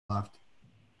left.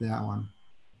 That one.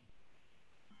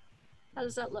 How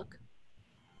does that look?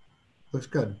 Looks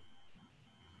good.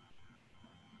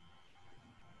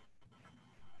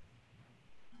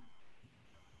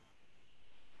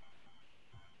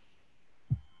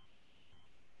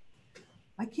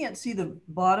 I can't see the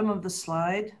bottom of the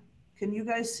slide. Can you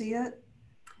guys see it?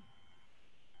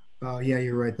 Oh yeah,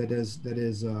 you're right. That is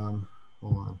hold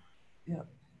on. Yep.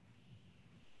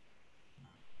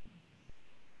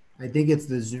 I think it's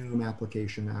the Zoom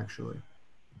application actually.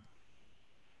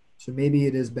 So maybe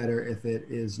it is better if it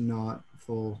is not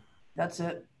full. That's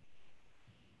it.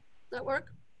 Does that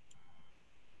work?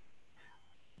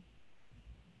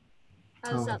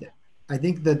 How does that? I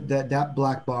think that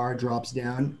black bar drops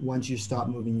down once you stop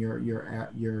moving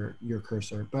your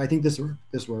cursor. But I think this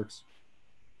works.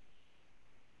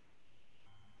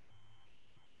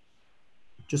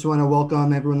 Just want to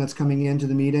welcome everyone that's coming into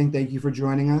the meeting. Thank you for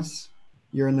joining us.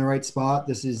 You're in the right spot.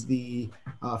 This is the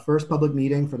first public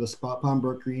meeting for the Spot Pond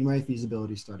Brook Greenway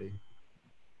feasibility study.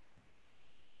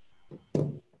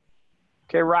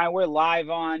 Okay, Ryan, we're live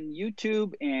on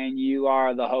YouTube and you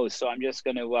are the host. So I'm just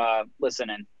going to listen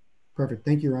in. Perfect.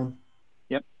 Thank you, Ron.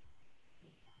 Yep.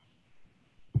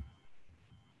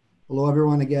 Hello,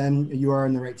 everyone. Again, you are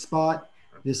in the right spot.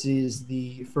 This is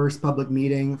the first public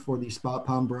meeting for the Spot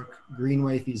Pond Brook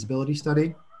Greenway feasibility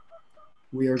study.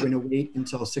 We are going to wait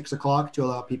until 6 o'clock to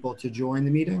allow people to join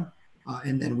the meeting,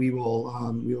 and then we will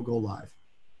go live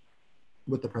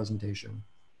with the presentation.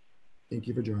 Thank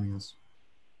you for joining us.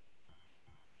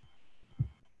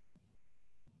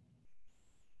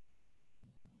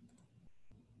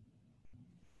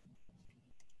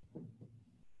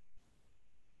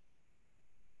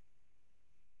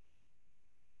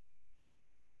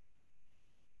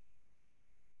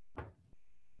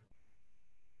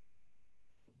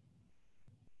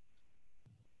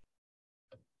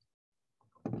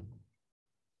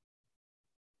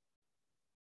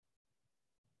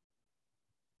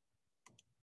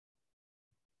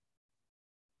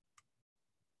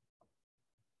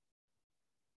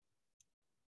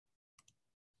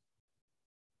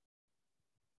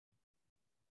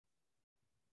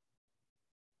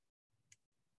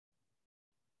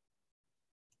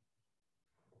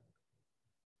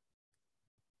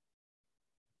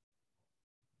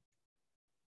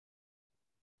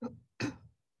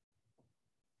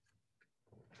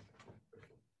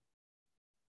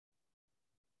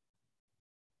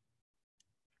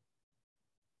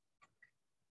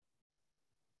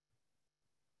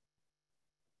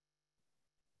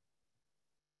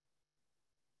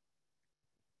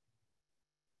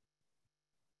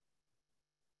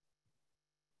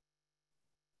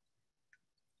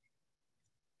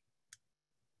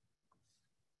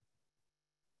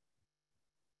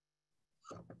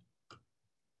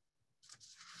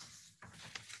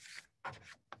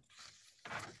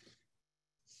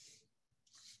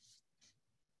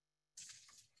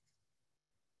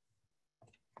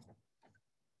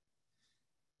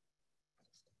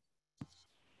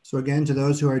 So again, to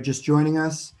those who are just joining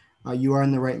us, you are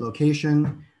in the right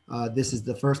location. This is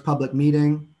the first public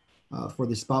meeting for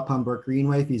the Spot Pond Brook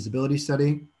Greenway feasibility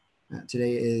study.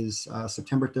 Today is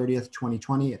September 30th,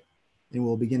 2020, and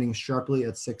we'll be beginning sharply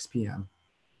at 6 p.m.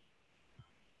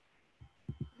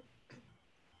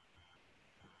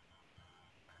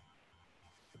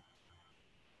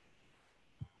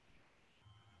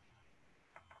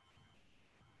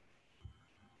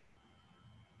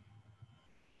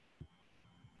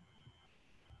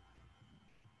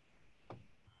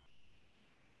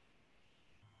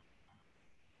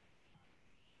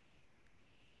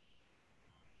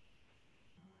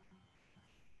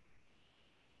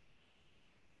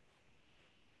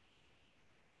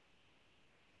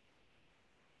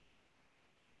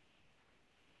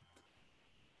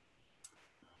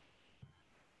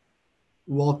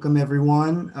 Welcome,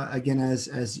 everyone. Again,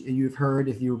 as you've heard,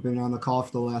 if you've been on the call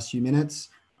for the last few minutes,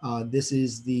 this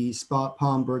is the Spot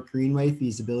Pond Brook Greenway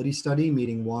feasibility study,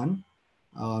 meeting 1.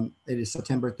 It is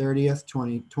September 30th,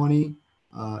 2020,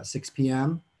 6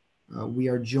 p.m. We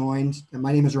are joined,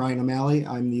 my name is Ryan O'Malley.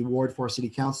 I'm the Ward 4 City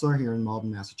Councilor here in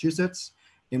Malden, Massachusetts.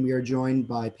 And we are joined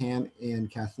by Pam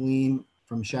and Kathleen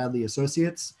from Shadley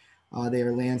Associates. They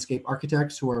are landscape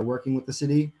architects who are working with the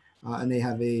city. And they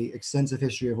have an extensive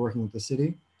history of working with the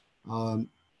city.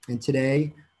 And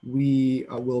today we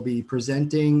will be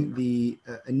presenting the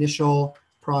initial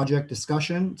project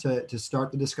discussion. To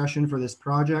start the discussion for this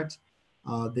project,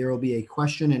 there will be a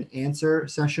question and answer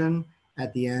session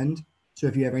at the end. So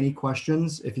if you have any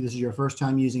questions, if this is your first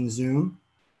time using Zoom,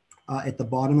 at the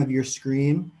bottom of your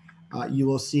screen, you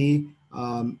will see,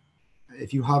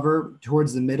 if you hover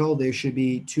towards the middle, there should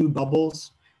be 2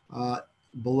 bubbles.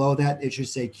 Below that, it should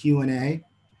say Q&A.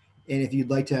 And if you'd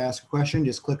like to ask a question,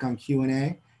 just click on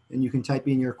Q&A and you can type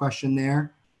in your question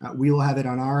there. We will have it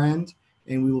on our end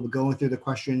and we will be going through the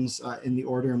questions in the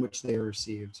order in which they are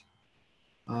received.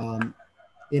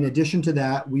 In addition to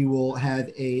that, we will have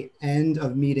a end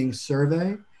of meeting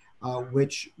survey,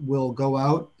 which will go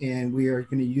out and we are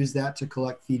going to use that to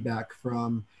collect feedback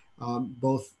from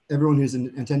both everyone who's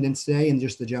in attendance today and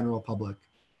just the general public.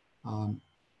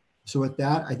 So with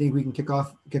that, I think we can kick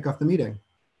off the meeting.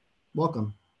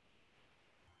 Welcome.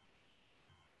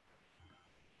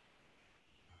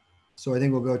 So I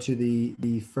think we'll go to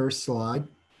the first slide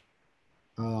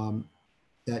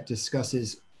that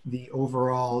discusses the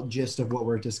overall gist of what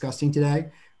we're discussing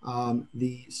today.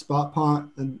 The Spot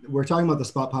Pond, we're talking about the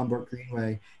Spot Pond Brook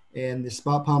Greenway, and the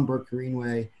Spot Pond Brook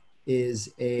Greenway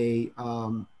is a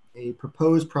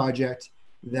proposed project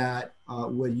that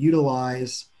would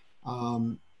utilize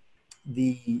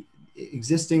the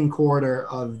existing corridor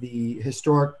of the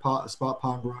historic Spot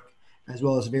Pond Brook, as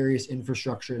well as various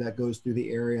infrastructure that goes through the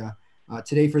area.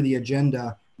 Today for the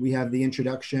agenda, we have the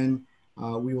introduction.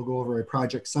 We will go over a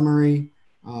project summary.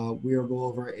 We will go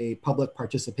over a public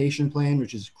participation plan,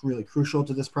 which is really crucial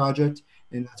to this project.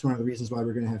 And that's one of the reasons why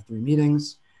we're going to have 3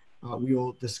 meetings. We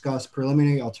will discuss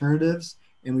preliminary alternatives,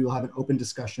 and we will have an open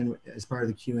discussion as part of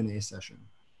the Q&A session.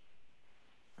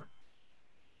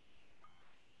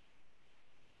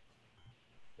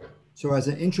 So as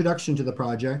an introduction to the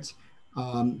project,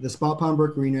 the Spot Pond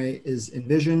Brook Greenway is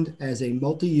envisioned as a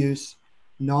multi-use,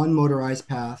 non-motorized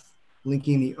path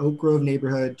linking the Oak Grove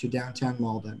neighborhood to downtown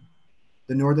Malden,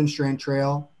 the Northern Strand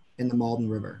Trail, and the Malden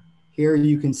River. Here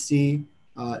you can see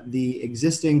the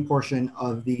existing portion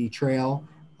of the trail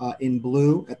in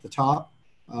blue at the top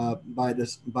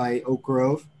by Oak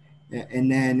Grove,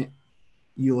 and then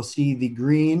you will see the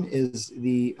green is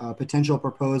the potential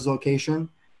proposed location.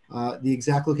 The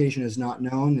exact location is not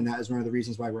known, and that is one of the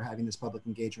reasons why we're having this public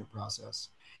engagement process.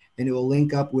 And it will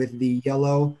link up with the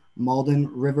yellow Malden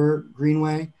River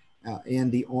Greenway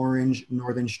and the orange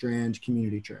Northern Strand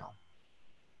Community Trail.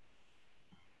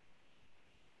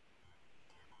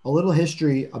 A little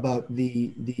history about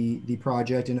the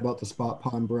project and about the Spot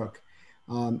Pond Brook.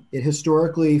 It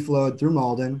historically flowed through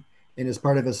Malden and is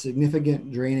part of a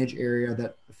significant drainage area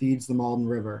that feeds the Malden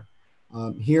River.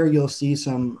 Here you'll see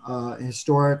some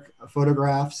historic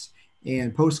photographs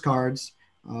and postcards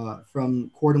from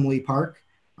Cordamley Park.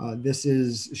 This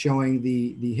is showing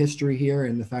the history here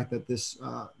and the fact that this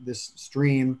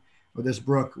stream or this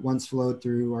brook once flowed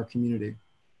through our community.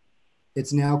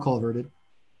 It's now culverted,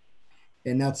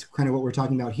 and that's kind of what we're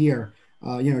talking about here.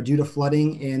 Due to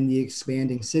flooding in the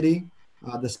expanding city,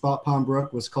 the Spot Pond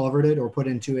Brook was culverted or put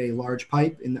into a large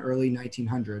pipe in the early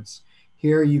 1900s.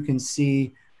 Here you can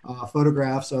see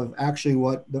photographs of actually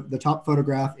what the top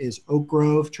photograph is Oak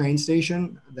Grove train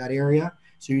station, that area.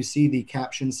 So you see the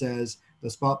caption says the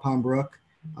Spot Pond Brook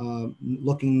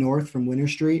looking north from Winter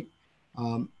Street.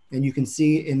 And you can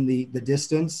see in the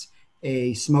distance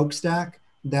a smokestack.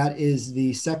 That is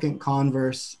the second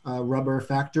Converse rubber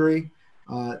factory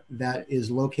that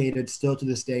is located still to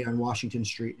this day on Washington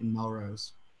Street in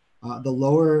Melrose. The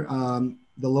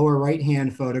lower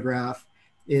right-hand photograph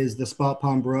is the Spot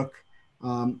Pond Brook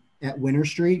at Winter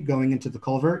Street going into the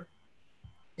culvert.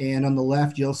 And on the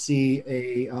left, you'll see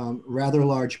a rather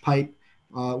large pipe,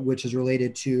 which is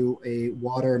related to a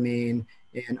water main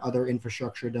and other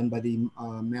infrastructure done by the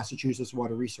Massachusetts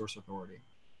Water Resource Authority.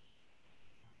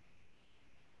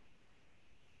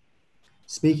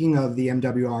 Speaking of the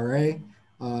MWRA,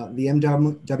 the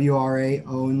MWRA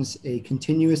owns a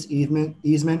continuous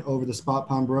easement over the Spot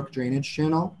Pond Brook drainage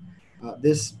channel.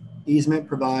 This easement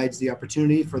provides the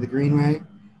opportunity for the Greenway,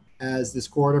 as this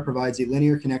corridor provides a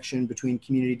linear connection between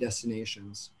community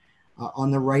destinations. On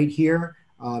the right here,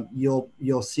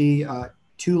 you'll see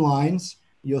 2 lines.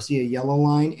 You'll see a yellow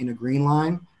line and a green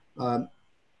line.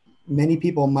 Many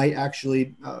people might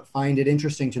actually find it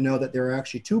interesting to know that there are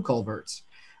actually 2 culverts.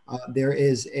 There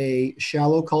is a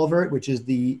shallow culvert, which is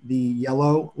the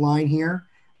yellow line here.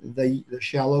 The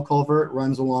shallow culvert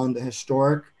runs along the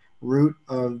historic route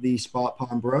of the Spot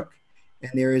Pond Brook,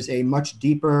 and there is a much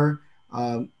deeper,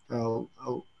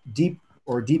 deep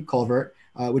culvert,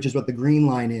 which is what the green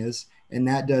line is, and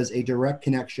that does a direct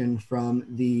connection from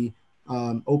the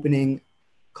opening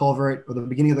culvert or the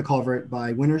beginning of the culvert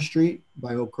by Winter Street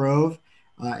by Oak Grove,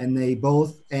 and they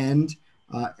both end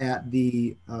at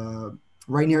the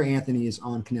right near Anthony's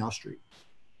on Canal Street.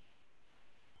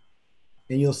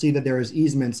 And you'll see that there is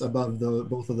easements above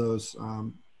both of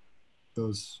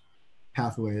those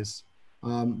pathways.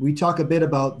 We talk a bit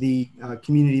about the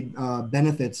community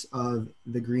benefits of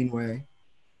the Greenway.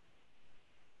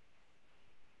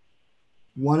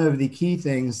 One of the key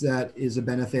things that is a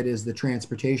benefit is the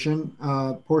transportation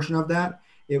portion of that.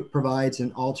 It provides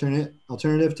an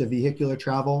alternative to vehicular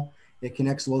travel. It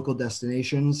connects local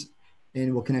destinations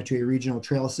and will connect to a regional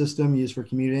trail system used for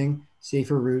commuting,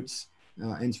 safer routes,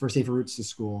 and for safer routes to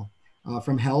school.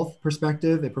 From health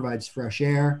perspective, it provides fresh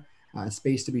air,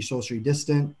 space to be socially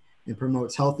distant. It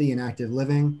promotes healthy and active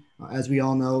living. As we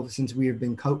all know, since we have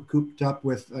been cooped up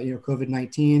with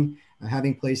COVID-19,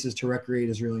 having places to recreate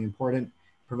is really important.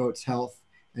 Promotes health,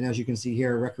 and as you can see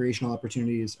here, recreational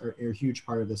opportunities are a huge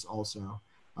part of this also.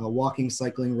 Walking,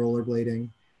 cycling, rollerblading,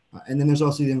 and then there's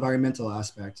also the environmental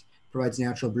aspect. Provides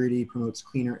natural beauty, promotes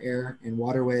cleaner air and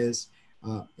waterways.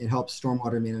 It helps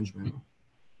stormwater management.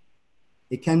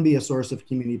 It can be a source of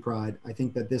community pride. I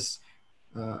think that this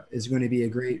is going to be a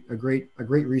great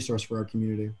resource for our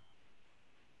community.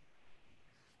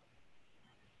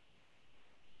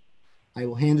 I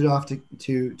will hand it off to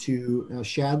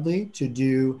Shadley to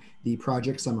do the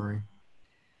project summary.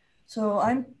 So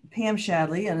I'm Pam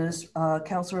Shadley, and as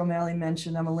Councilor O'Malley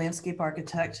mentioned, I'm a landscape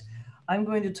architect. I'm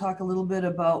going to talk a little bit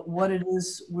about what it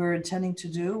is we're intending to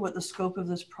do, what the scope of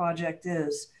this project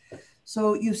is.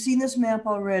 So you've seen this map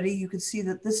already. You can see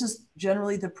that this is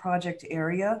generally the project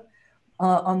area.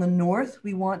 On the north,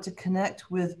 we want to connect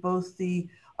with both the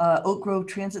Oak Grove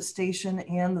Transit Station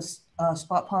and the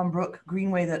Spot Pond Brook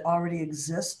Greenway that already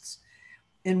exists.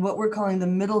 In what we're calling the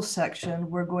middle section,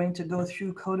 we're going to go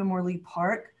through Cotamore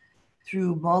Park,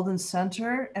 through Malden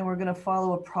Center, and we're going to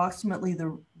follow approximately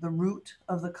the route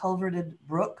of the culverted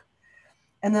brook.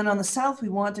 And then on the south, we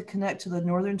want to connect to the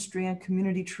Northern Strand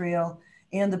Community Trail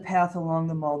and the path along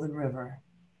the Malden River.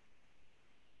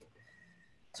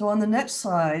 So on the next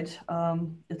slide,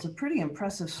 it's a pretty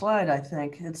impressive slide, I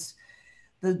think. It's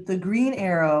the green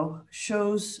arrow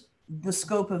shows the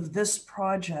scope of this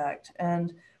project.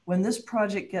 And when this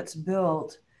project gets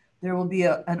built, there will be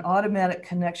an automatic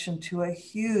connection to a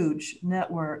huge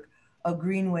network of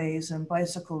greenways and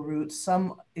bicycle routes.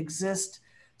 Some exist,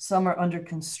 some are under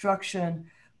construction,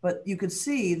 but you could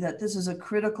see that this is a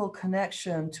critical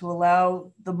connection to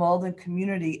allow the Malden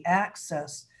community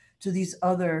access to these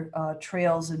other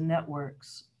trails and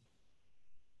networks.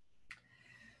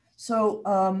 So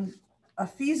a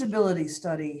feasibility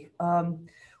study.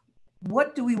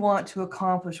 What do we want to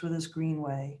accomplish with this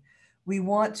greenway? We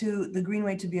want the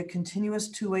greenway to be a continuous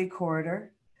two-way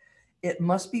corridor. It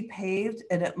must be paved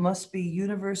and it must be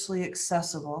universally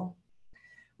accessible.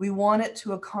 We want it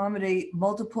to accommodate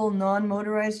multiple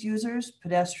non-motorized users,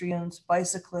 pedestrians,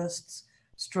 bicyclists,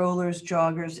 strollers,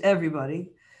 joggers, everybody.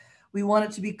 We want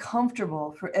it to be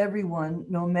comfortable for everyone,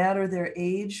 no matter their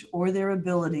age or their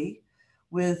ability,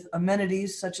 with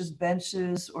amenities such as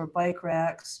benches or bike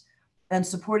racks, and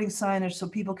supporting signage so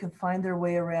people can find their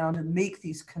way around and make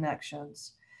these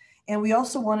connections. And we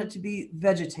also want it to be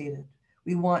vegetated.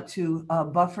 We want to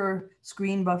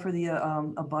screen buffer the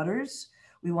abutters.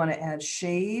 We want to add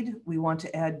shade. We want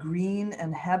to add green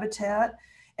and habitat.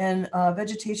 And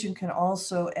vegetation can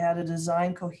also add a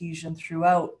design cohesion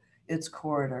throughout its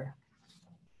corridor.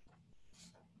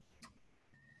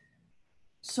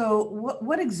 So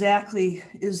what exactly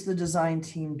is the design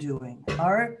team doing?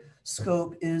 Our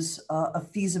scope is a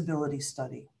feasibility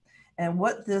study. And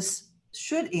what this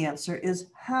should answer is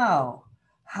how.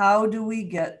 How do we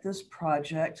get this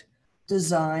project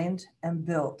designed and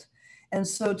built? And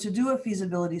so to do a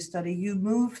feasibility study, you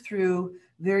move through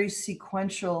very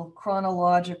sequential,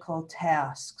 chronological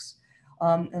tasks.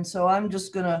 And so I'm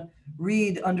just gonna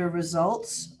read under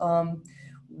results.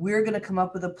 We're gonna come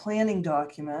up with a planning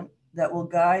document that will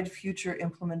guide future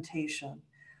implementation.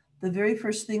 The very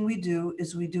first thing we do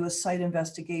is we do a site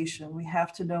investigation. We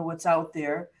have to know what's out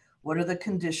there. What are the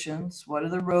conditions? What are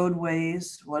the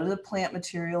roadways? What are the plant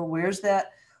material? Where's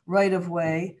that right of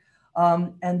way?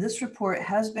 And this report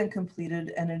has been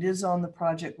completed and it is on the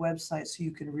project website so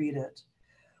you can read it.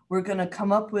 We're going to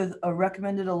come up with a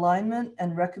recommended alignment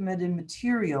and recommended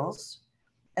materials.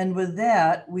 And with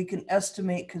that, we can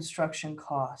estimate construction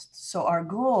costs. So our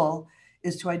goal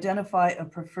is to identify a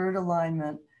preferred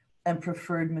alignment and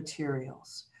preferred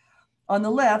materials. On the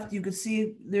left, you can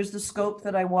see there's the scope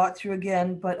that I walked through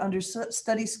again, but under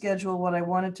study schedule, what I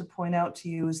wanted to point out to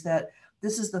you is that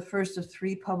this is the first of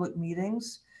 3 public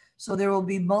meetings. So there will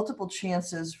be multiple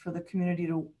chances for the community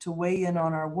to weigh in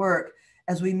on our work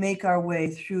as we make our way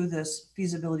through this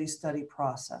feasibility study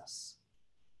process.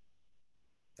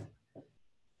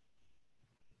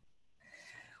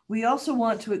 We also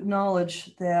want to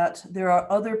acknowledge that there are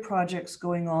other projects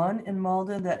going on in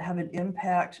Malden that have an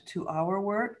impact to our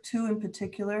work, 2 in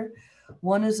particular.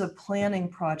 One is a planning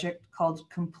project called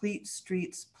Complete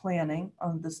Streets Planning.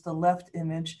 On this, the left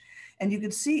image. And you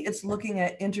can see it's looking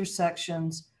at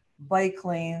intersections, bike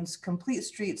lanes, complete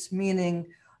streets, meaning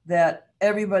that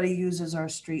everybody uses our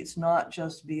streets, not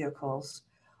just vehicles.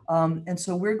 And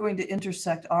so we're going to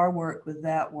intersect our work with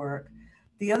that work.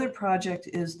 The other project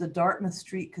is the Dartmouth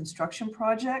Street Construction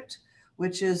Project,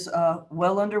 which is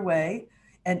well underway.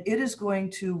 And it is going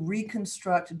to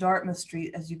reconstruct Dartmouth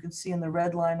Street, as you can see in the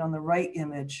red line on the right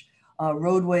image,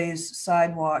 roadways,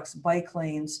 sidewalks, bike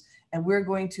lanes, and we're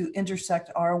going to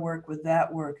intersect our work with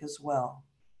that work as well.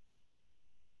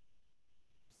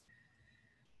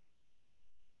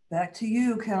 Back to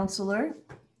you, Counselor.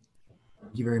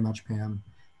 Thank you very much, Pam.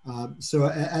 So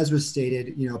as was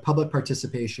stated, public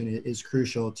participation is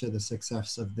crucial to the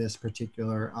success of this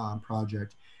particular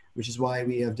project, which is why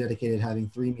we have dedicated having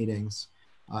 3 meetings.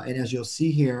 And as you'll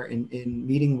see here in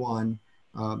meeting 1,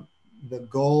 the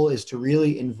goal is to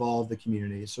really involve the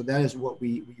community. So that is what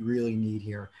we really need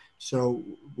here. So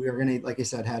we are going to, like I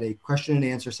said, had a question and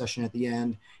answer session at the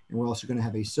end, and we're also going to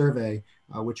have a survey,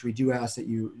 which we do ask that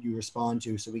you respond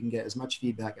to, so we can get as much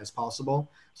feedback as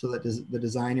possible, so that the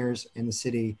designers and the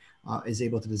city is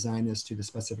able to design this to the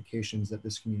specifications that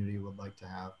this community would like to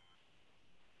have.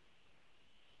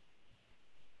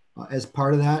 As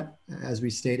part of that, as we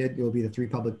stated, there will be the 3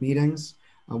 public meetings.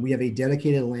 We have a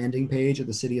dedicated landing page at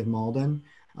the City of Malden,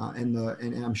 and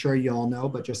I'm sure you all know,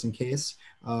 but just in case,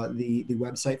 the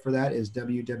website for that is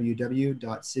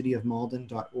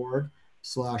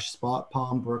www.cityofmalden.org/Spot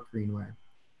Palm Brook Greenway.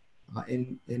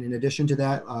 And in addition to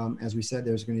that, as we said,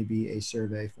 there's going to be a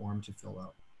survey form to fill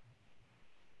out.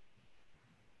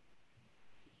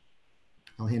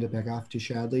 I'll hand it back off to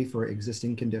Shadley for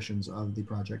existing conditions of the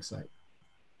project site.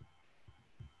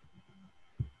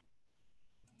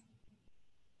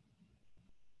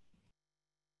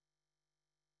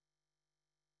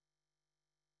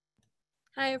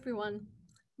 Hi, everyone.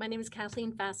 My name is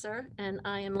Kathleen Fasser, and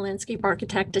I am a landscape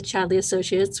architect at Shadley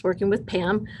Associates, working with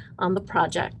Pam on the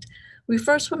project. We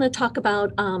first want to talk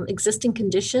about existing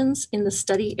conditions in the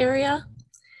study area.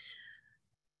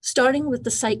 Starting with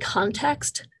the site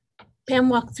context, Pam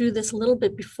walked through this a little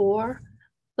bit before,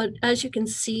 but as you can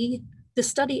see, the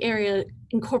study area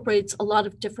incorporates a lot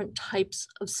of different types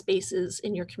of spaces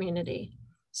in your community.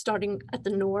 Starting at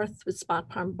the north with Spot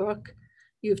Palm Brook,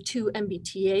 you have 2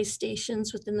 MBTA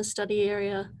stations within the study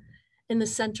area. In the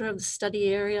center of the study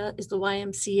area is the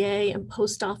YMCA and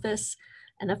post office,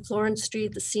 and at Florence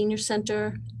Street, the senior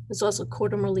center. There's also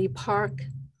Cordemer Park.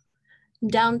 In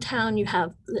downtown, you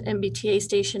have the MBTA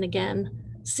station again,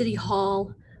 City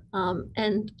Hall,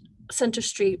 and Center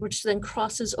Street, which then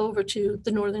crosses over to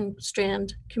the Northern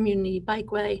Strand Community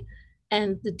Bikeway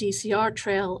and the DCR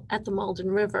Trail at the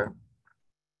Malden River.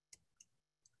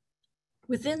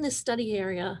 Within this study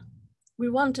area, we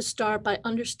wanted to start by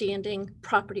understanding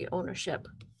property ownership,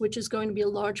 which is going to be a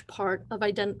large part of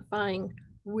identifying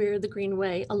where the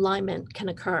Greenway alignment can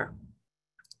occur.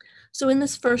 So in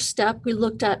this first step, we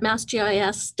looked at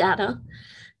MassGIS data,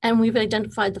 and we've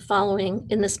identified the following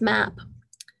in this map.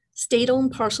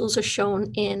 State-owned parcels are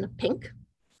shown in pink.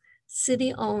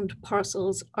 City-owned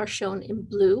parcels are shown in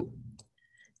blue.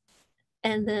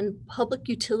 And then public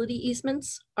utility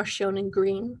easements are shown in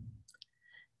green.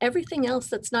 Everything else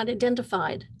that's not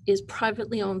identified is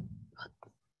privately owned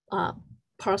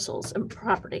parcels and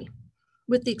property,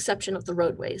 with the exception of the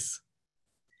roadways.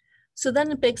 So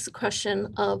then it begs the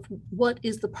question of what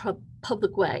is the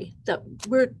public way that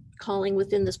we're calling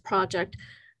within this project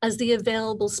as the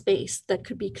available space that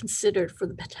could be considered for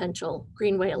the potential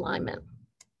Greenway alignment.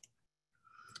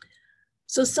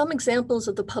 So some examples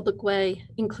of the public way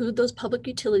include those public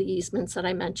utility easements that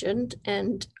I mentioned,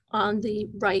 and on the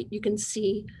right, you can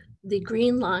see the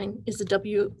green line is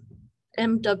the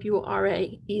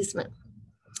MWRA easement.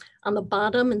 On the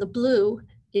bottom in the blue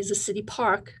is a city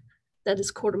park that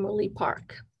is Cordemer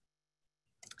Park.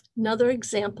 Another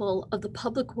example of the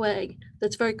public way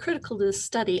that's very critical to this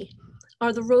study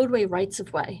are the roadway rights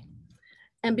of way.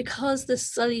 And because this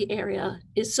study area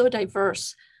is so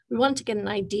diverse, we wanted to get an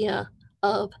idea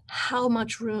of how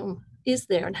much room is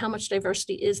there and how much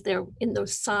diversity is there in the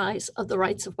size of the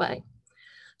rights of way.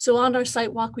 So on our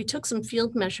site walk, we took some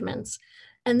field measurements,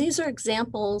 and these are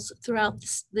examples throughout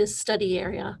this study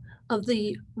area of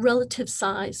the relative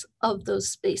size of those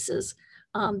spaces.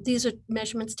 These are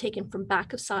measurements taken from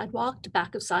back of sidewalk to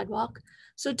back of sidewalk.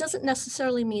 So it doesn't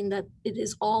necessarily mean that it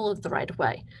is all of the right of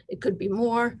way. It could be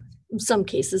more, in some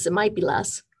cases it might be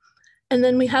less. And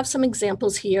then we have some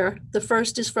examples here. The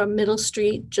first is from Middle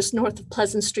Street, just north of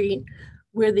Pleasant Street,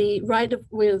 where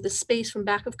the space from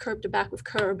back of curb to back of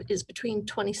curb is between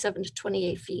 27 to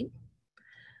 28 feet.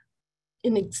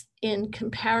 in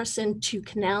comparison to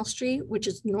Canal Street, which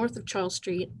is north of Charles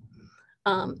Street,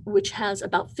 which has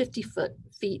about 50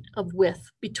 feet of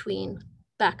width between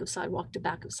back of sidewalk to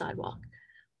back of sidewalk,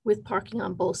 with parking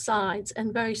on both sides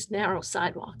and very narrow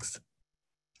sidewalks.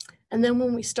 And then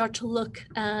when we start to look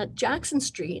at Jackson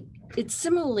Street, it's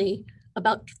similarly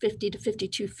about 50 to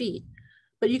 52 feet,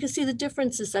 but you can see the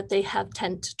difference is that they have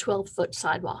 10 to 12-foot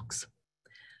sidewalks.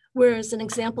 Whereas an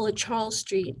example at Charles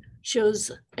Street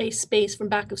shows a space from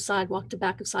back of sidewalk to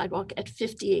back of sidewalk at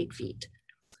 58 feet.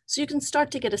 So you can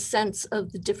start to get a sense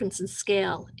of the difference in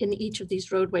scale in each of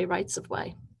these roadway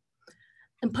rights-of-way.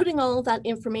 And putting all of that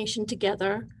information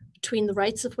together between the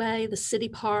rights-of-way, the city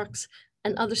parks,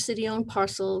 and other city-owned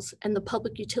parcels, and the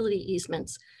public utility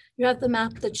easements, you have the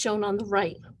map that's shown on the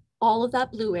right. All of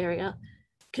that blue area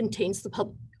contains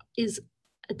is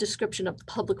a description of the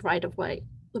public right-of-way,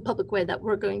 the public way that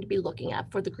we're going to be looking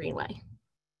at for the Greenway.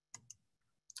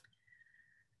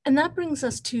 And that brings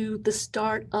us to the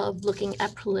start of looking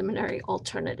at preliminary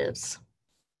alternatives.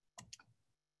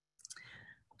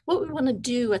 What we want to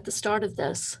do at the start of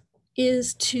this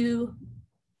is to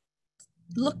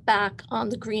look back on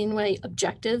the Greenway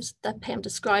objectives that Pam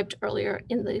described earlier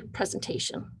in the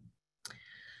presentation.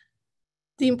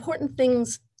 The important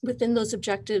things within those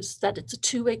objectives, that it's a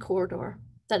two-way corridor,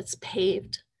 that it's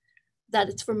paved, that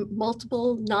it's for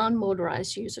multiple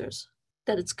non-motorized users,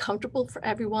 that it's comfortable for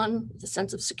everyone with a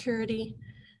sense of security,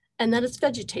 and that it's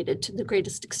vegetated to the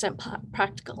greatest extent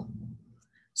practical.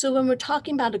 So when we're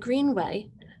talking about a Greenway,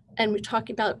 and we're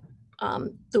talking about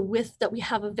the width that we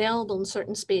have available in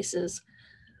certain spaces,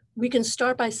 we can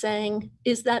start by saying,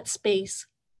 is that space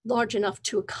large enough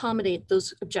to accommodate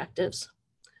those objectives?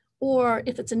 Or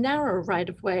if it's a narrower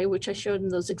right-of-way, which I showed in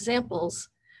those examples,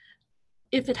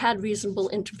 if it had reasonable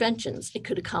interventions, it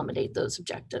could accommodate those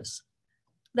objectives.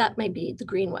 That may be the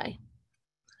Greenway.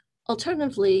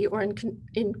 Alternatively, or in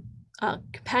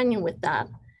companion with that,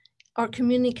 are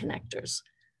community connectors,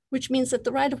 which means that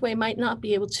the right-of-way might not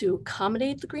be able to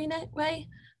accommodate the Greenway,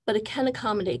 but it can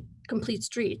accommodate complete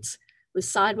streets with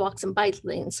sidewalks and bike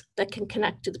lanes that can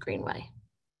connect to the Greenway.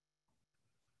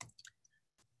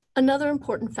 Another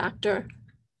important factor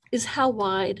is how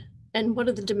wide and what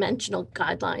are the dimensional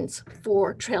guidelines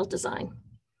for trail design.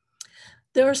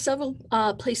 There are several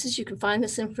places you can find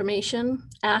this information: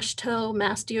 AASHTO,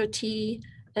 MassDOT,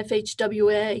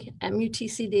 FHWA,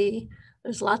 MUTCD.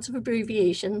 There's lots of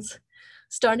abbreviations.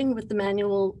 Starting with the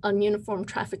Manual on Uniform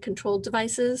Traffic Control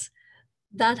Devices,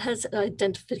 that has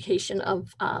identification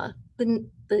of the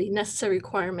necessary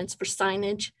requirements for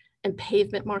signage and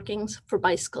pavement markings for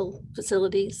bicycle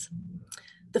facilities.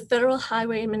 The Federal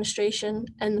Highway Administration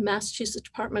and the Massachusetts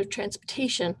Department of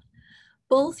Transportation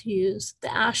both use the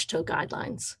AASHTO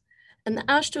guidelines. And the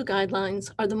AASHTO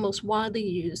guidelines are the most widely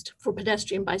used for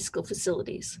pedestrian bicycle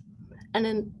facilities.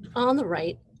 And on the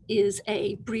right is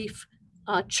a brief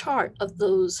chart of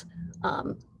those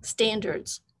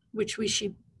standards which we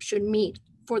should meet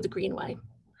for the Greenway.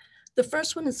 The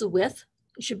first one is the width.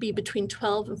 It should be between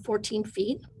 12 and 14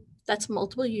 feet. That's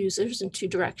multiple users in two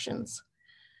directions.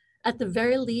 At the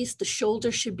very least, the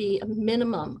shoulder should be a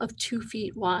minimum of 2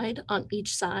 feet wide on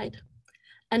each side.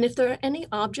 And if there are any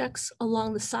objects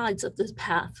along the sides of this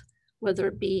path, whether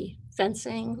it be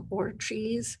fencing or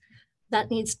trees, that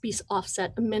needs to be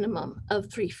offset a minimum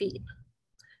of 3 feet.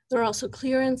 There are also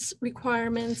clearance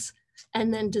requirements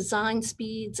and then design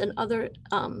speeds and other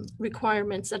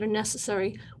requirements that are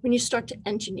necessary when you start to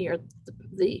engineer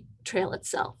the trail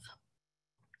itself.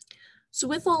 So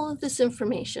with all of this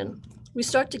information, we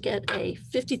start to get a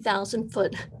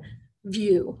 50,000-foot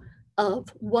view of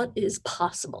what is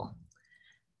possible.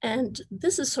 And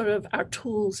this is sort of our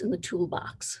tools in the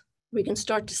toolbox. We can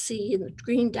start to see in the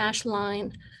green dash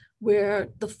line where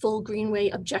the full Greenway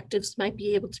objectives might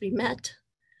be able to be met,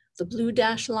 the blue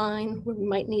dash line where we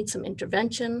might need some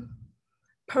intervention,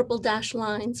 purple dash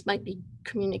lines might be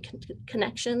community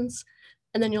connections,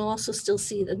 and then you'll also still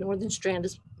see the northern strand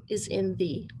is in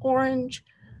the orange,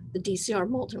 the DCR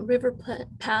Molten River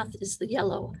path is the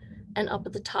yellow, and up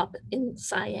at the top in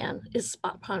cyan is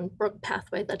Spot Pond Brook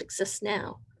pathway that exists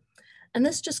now. And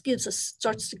this just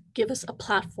starts to give us a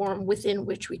platform within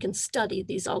which we can study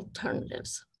these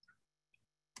alternatives.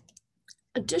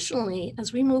 Additionally,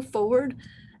 as we move forward,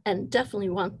 and definitely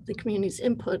want the community's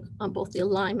input on both the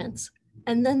alignments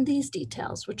and then these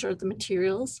details, which are the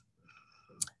materials.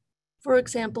 For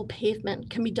example,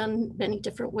 pavement can be done many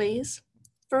different ways.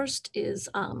 First is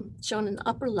shown in the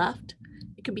upper left.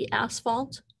 It could be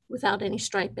asphalt without any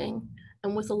striping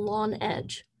and with a lawn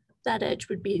edge. That edge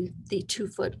would be the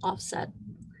 2-foot offset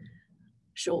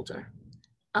shoulder.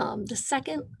 The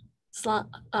second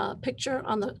picture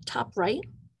on the top right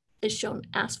is shown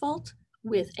asphalt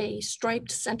with a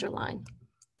striped center line.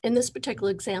 In this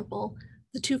particular example,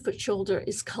 the 2-foot shoulder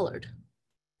is colored.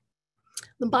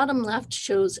 The bottom left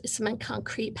shows a cement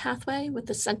concrete pathway with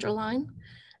the center line,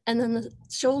 and then the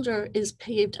shoulder is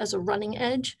paved as a running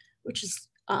edge, which is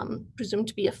presumed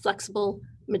to be a flexible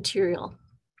material.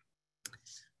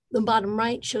 The bottom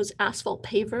right shows asphalt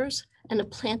pavers and a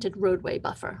planted roadway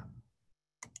buffer.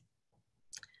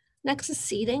 Next is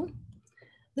seating.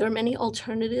 There are many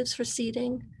alternatives for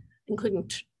seating, including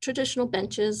traditional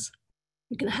benches.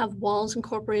 You can have walls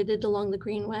incorporated along the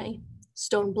greenway,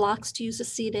 stone blocks to use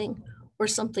as seating, or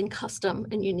something custom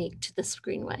and unique to this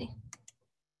greenway.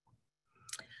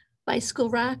 Bicycle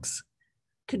racks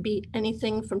could be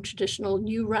anything from traditional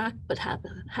U rack, but have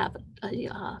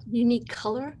a unique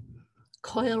color,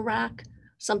 coil rack,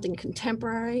 something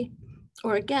contemporary,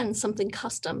 or again, something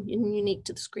custom and unique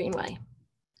to this greenway.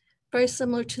 Very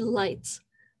similar to lights.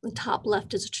 The top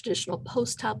left is a traditional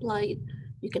post top light.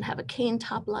 You can have a cane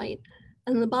top light,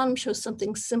 and the bottom shows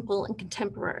something simple and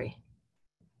contemporary.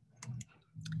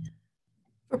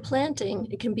 For planting,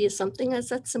 it can be something as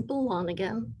that simple lawn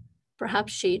again,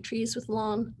 perhaps shade trees with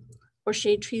lawn, or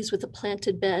shade trees with a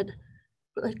planted bed.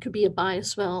 That could be a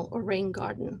bioswale or rain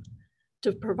garden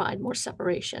to provide more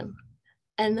separation.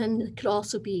 And then it could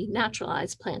also be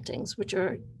naturalized plantings, which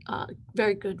are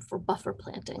very good for buffer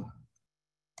planting.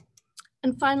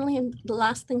 And finally, and the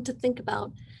last thing to think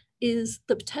about is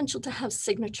the potential to have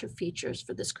signature features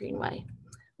for this greenway,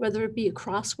 whether it be a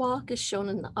crosswalk as shown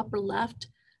in the upper left,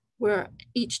 where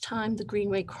each time the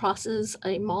greenway crosses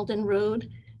a Malden road,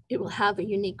 it will have a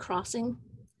unique crossing.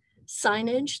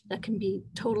 Signage that can be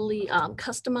totally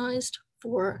customized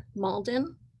for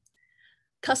Malden.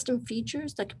 Custom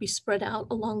features that could be spread out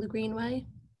along the greenway,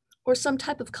 or some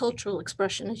type of cultural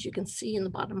expression, as you can see in the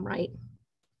bottom right.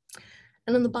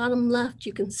 And in the bottom left,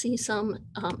 you can see some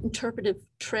interpretive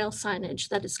trail signage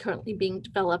that is currently being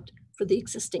developed for the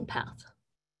existing path.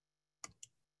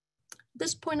 At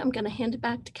this point, I'm going to hand it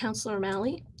back to Councilor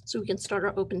O'Malley so we can start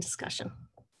our open discussion.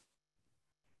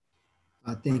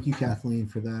 Thank you, Kathleen,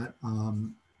 for that.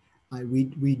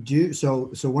 We do,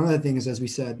 so one of the things, as we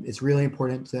said, it's really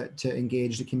important to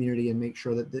engage the community and make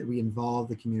sure that we involve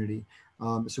the community.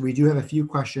 So we do have a few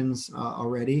questions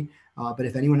already, but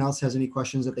if anyone else has any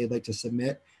questions that they'd like to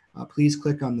submit, please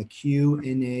click on the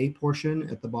Q&A portion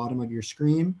at the bottom of your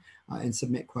screen and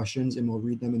submit questions, and we'll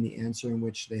read them in the answer in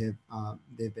which they've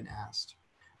been asked.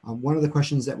 One of the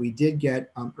questions that we did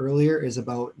get earlier is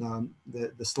about the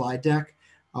slide deck.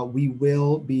 We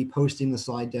will be posting the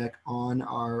slide deck on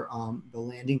our the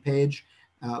landing page,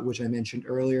 which I mentioned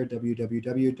earlier,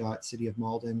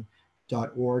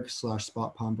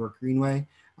 www.cityofmalden.org/Spot Greenway.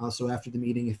 So after the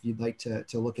meeting, if you'd like to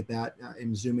look at that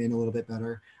and zoom in a little bit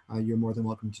better, you're more than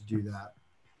welcome to do that.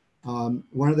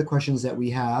 One of the questions that we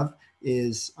have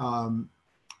is, the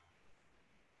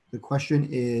question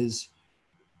is,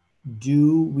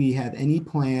 do we have any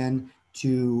plan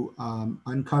to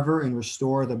uncover and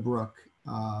restore the brook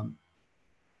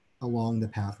along the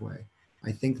pathway?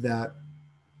 I think that,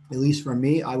 at least for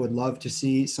me, I would love to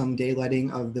see some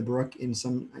daylighting of the brook in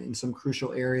some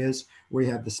crucial areas where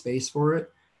you have the space for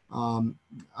it.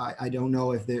 I don't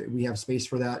know if we have space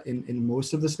for that in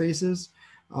most of the spaces,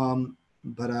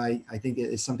 but I think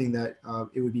it is something that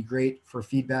it would be great for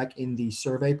feedback in the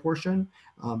survey portion.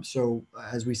 So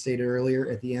as we stated earlier,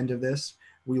 at the end of this,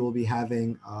 we will be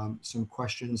having some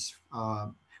questions.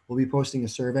 We'll be posting a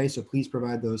survey, so please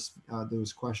provide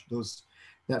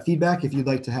that feedback if you'd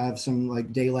like to have some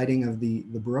like daylighting of the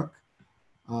brook.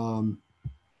 And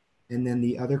then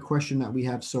the other question that we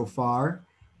have so far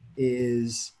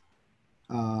is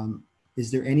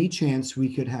there any chance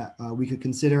we could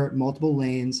consider multiple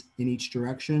lanes in each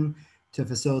direction to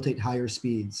facilitate higher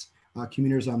speeds,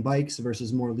 commuters on bikes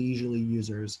versus more leisurely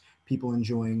users, people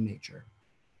enjoying nature?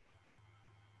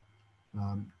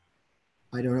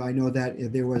 I don't know. I know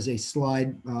that there was a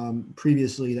slide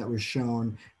previously that was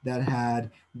shown that had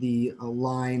the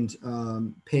aligned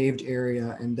paved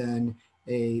area and then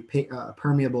a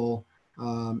permeable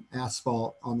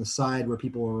asphalt on the side where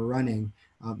people were running.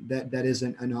 That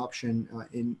isn't an option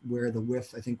in where the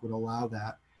width, I think, would allow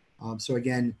that. So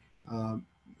again,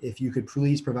 if you could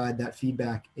please provide that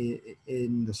feedback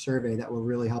in the survey, that will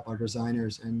really help our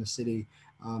designers and the city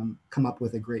come up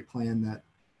with a great plan that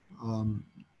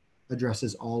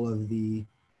addresses all of the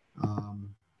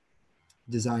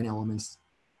design elements.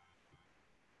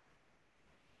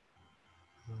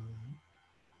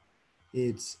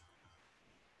 It's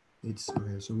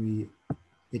okay. So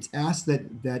it's asked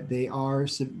that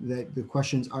the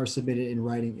questions are submitted in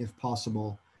writing if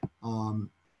possible.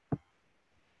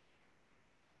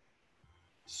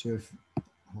 So if,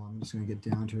 hold on, I'm just going to get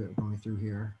down to it going through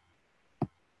here.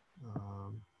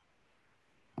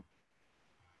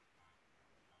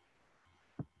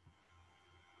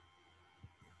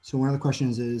 So one of the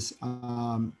questions is,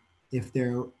 if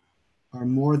there are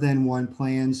more than one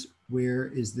plans, where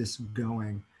is this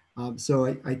going? So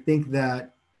I think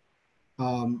that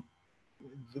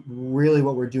really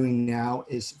what we're doing now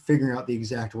is figuring out the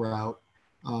exact route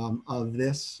of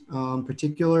this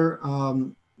particular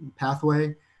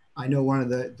pathway. I know one of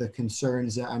the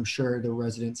concerns that I'm sure the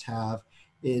residents have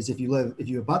is if you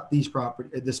abut these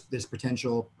this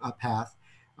potential path,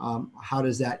 how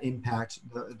does that impact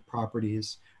the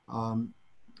properties?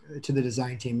 To the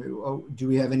design team, do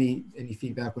we have any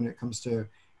feedback when it comes to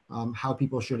how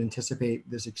people should anticipate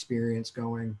this experience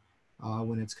going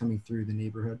when it's coming through the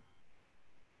neighborhood?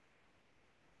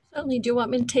 Certainly. Do you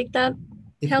want me to take that,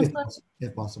 Councillor?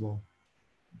 If possible.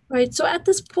 Right. So at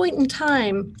this point in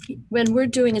time, when we're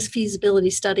doing a feasibility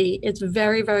study, it's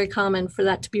very, very common for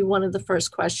that to be one of the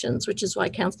first questions, which is why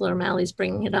Councillor O'Malley is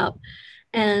bringing it up.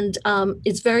 And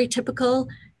it's very typical,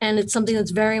 and it's something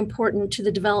that's very important to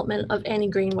the development of any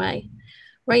greenway.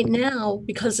 Right now,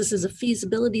 because this is a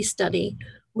feasibility study,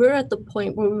 we're at the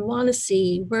point where we want to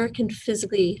see where it can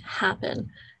physically happen.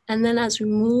 And then as we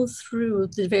move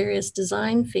through the various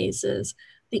design phases,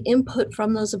 the input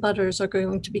from those abutters are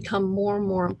going to become more and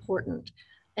more important.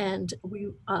 And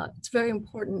it's very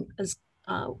important, as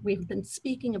we've been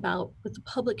speaking about with the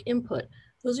public input.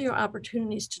 Those are your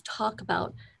opportunities to talk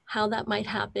about how that might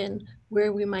happen,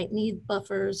 where we might need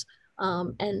buffers,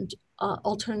 and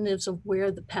alternatives of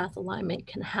where the path alignment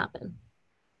can happen.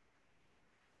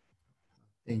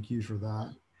 Thank you for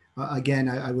that. Again,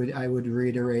 I would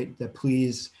reiterate that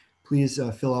please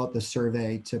fill out the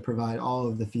survey to provide all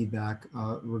of the feedback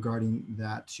regarding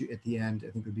that at the end.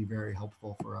 I think would be very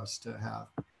helpful for us to have.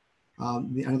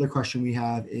 Another question we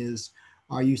have is,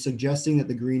 are you suggesting that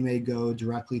the Greenway go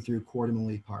directly through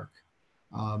Quartermally Park?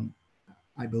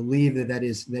 I believe that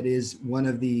is one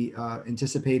of the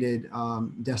anticipated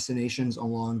destinations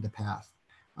along the path.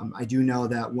 I do know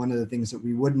that one of the things that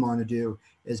we would want to do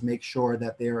is make sure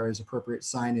that there is appropriate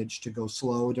signage to go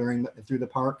slow through the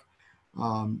park.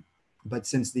 But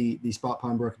since the Spot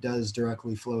Pond Brook does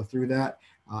directly flow through that,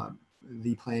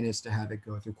 the plan is to have it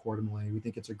go through Quartermally. We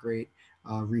think it's a great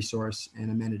resource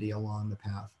and amenity along the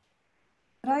path.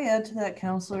 Could I add to that,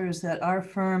 Councillor, is that our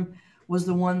firm was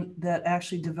the one that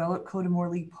actually developed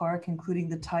Quartermally Park, including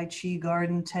the Tai Chi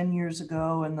Garden 10 years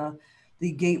ago and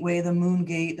the gateway, the Moon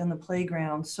Gate, and the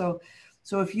playground. So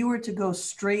if you were to go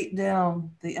straight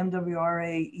down the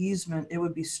MWRA easement, it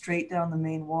would be straight down the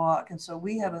main walk. And so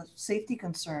we have a safety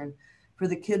concern for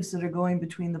the kids that are going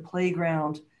between the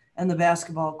playground and the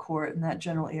basketball court in that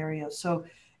general area. So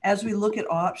as we look at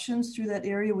options through that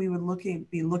area, we would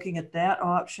be looking at that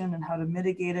option and how to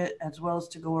mitigate it, as well as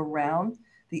to go around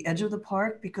the edge of the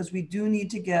park, because we do need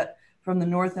to get from the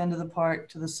north end of the park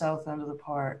to the south end of the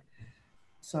park.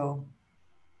 So.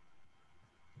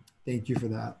 Thank you for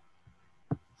that.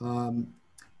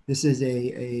 This is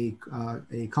a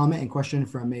comment and question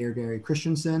from Mayor Gary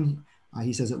Christensen.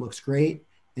 He says it looks great,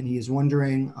 and he is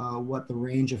wondering what the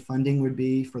range of funding would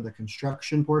be for the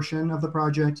construction portion of the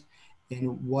project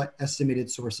and what estimated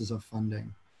sources of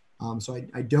funding. So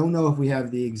I don't know if we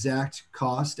have the exact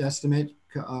cost estimate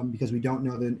because we don't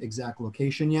know the exact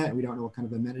location yet. We don't know what kind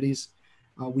of amenities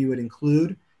we would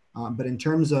include. But in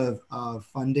terms of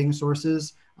funding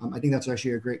sources, I think that's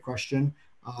actually a great question.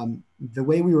 The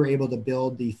way we were able to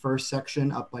build the first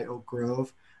section up by Oak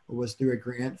Grove was through a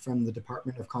grant from the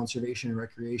Department of Conservation and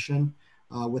Recreation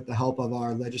with the help of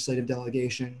our legislative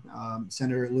delegation,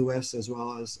 Senator Lewis, as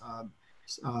well as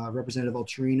Representative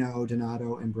Altrino,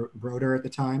 Donato, and Broder at the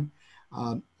time.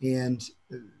 And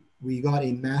we got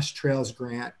a Mass Trails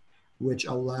grant, which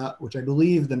I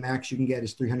believe the max you can get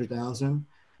is $300,000.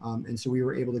 And so we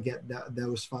were able to get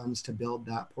those funds to build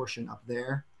that portion up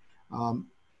there.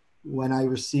 When I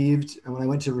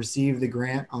went to receive the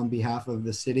grant on behalf of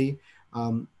the city,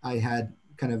 I had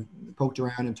kind of poked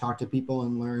around and talked to people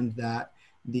and learned that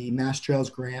the Mass Trails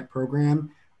grant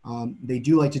program, they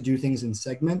do like to do things in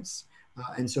segments.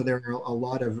 And so there are a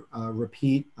lot of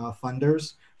repeat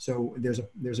funders. So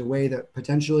there's a way that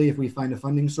potentially if we find a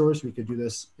funding source, we could do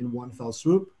this in one fell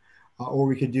swoop, or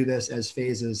we could do this as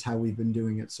phases, how we've been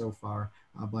doing it so far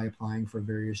by applying for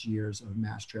various years of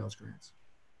Mass Trails grants.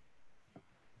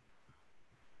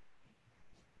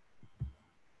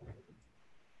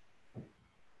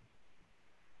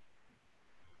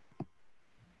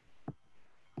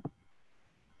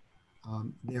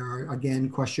 There are, again,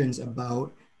 questions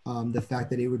about the fact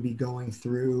that it would be going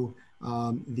through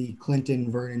the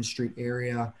Clinton Vernon Street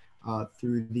area.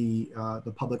 through the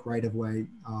public right-of-way.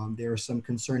 There are some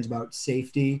concerns about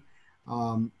safety.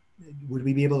 Would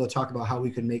we be able to talk about how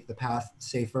we could make the path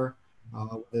safer,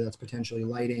 whether that's potentially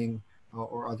lighting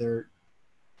or other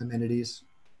amenities?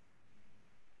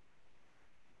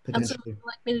 Potentially, Would you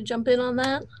like me to jump in on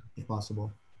that? if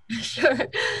possible. Sure.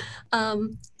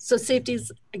 So safety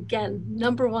is, again,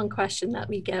 #1 question that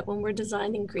we get when we're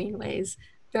designing greenways.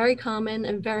 Very common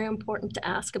and very important to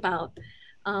ask about.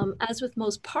 As with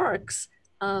most parks,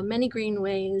 many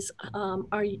greenways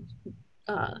are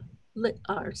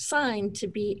signed to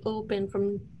be open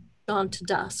from dawn to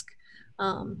dusk.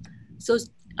 So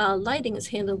lighting is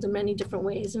handled in many different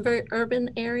ways. In very urban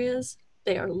areas,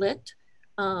 they are lit.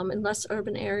 In less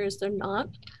urban areas, they're not.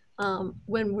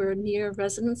 When we're near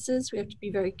residences, we have to be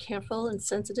very careful and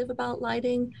sensitive about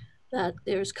lighting, that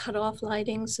there's cutoff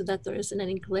lighting so that there isn't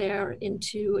any glare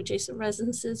into adjacent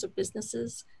residences or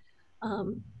businesses.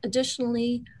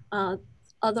 Additionally,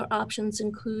 other options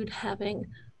include having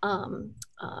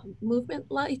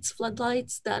movement lights,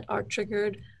 floodlights that are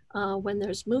triggered when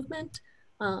there's movement.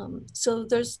 So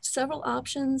there's several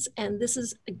options, and this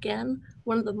is, again,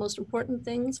 one of the most important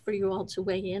things for you all to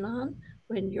weigh in on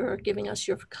when you're giving us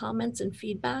your comments and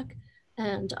feedback.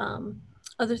 And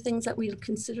other things that we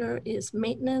consider is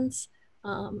maintenance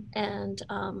and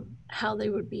how they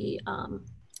would be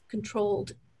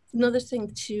controlled. Another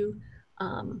thing to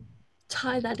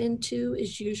tie that into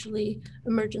is usually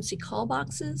emergency call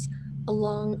boxes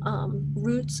along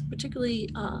routes, particularly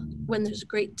when there's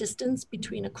a great distance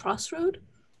between a crossroad.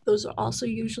 Those are also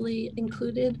usually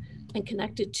included and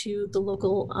connected to the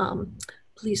local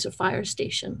police or fire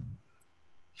station.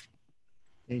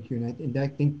 Thank you. And I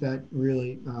think that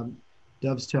really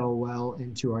dovetail well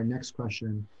into our next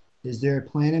question. Is there a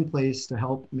plan in place to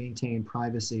help maintain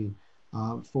privacy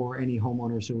for any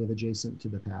homeowners who live adjacent to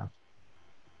the path?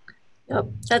 Yep,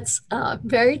 that's a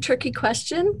very tricky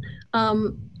question.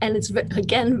 And it's,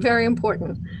 again, very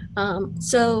important.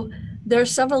 So there are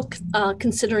several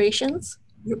considerations.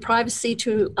 Your privacy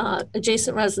to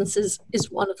adjacent residences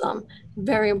is one of them,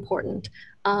 very important.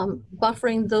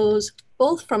 Buffering those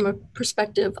both from a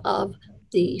perspective of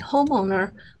the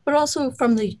homeowner, but also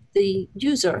from the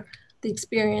user, the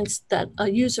experience that a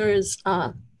user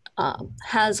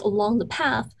has along the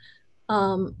path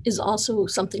is also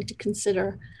something to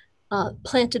consider.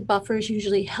 Planted buffers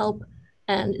usually help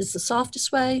and is the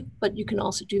softest way, but you can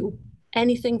also do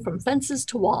anything from fences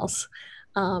to walls.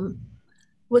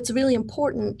 What's really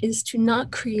important is to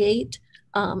not create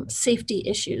safety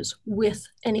issues with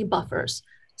any buffers,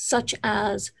 such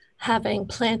as having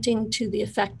planting to the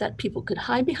effect that people could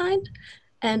hide behind,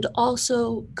 and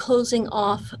also closing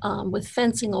off with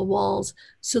fencing or walls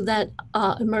so that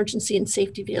emergency and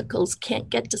safety vehicles can't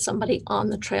get to somebody on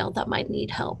the trail that might need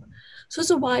help. So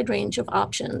it's a wide range of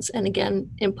options. And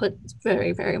again, input is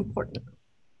very, very important.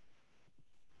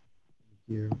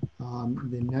 Thank you.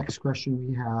 The next question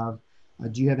we have,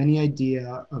 do you have any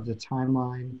idea of the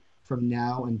timeline from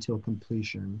now until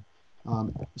completion?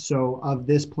 So of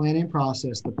this planning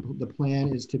process, the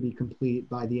plan is to be complete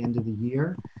by the end of the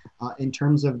year. In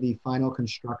terms of the final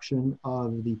construction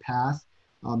of the path,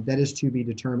 that is to be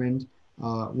determined,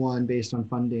 one, based on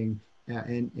funding,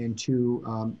 and two,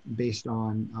 based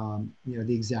on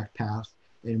the exact path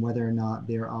and whether or not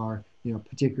there are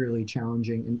particularly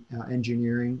challenging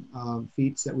engineering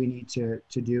feats that we need to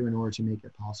do in order to make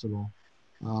it possible.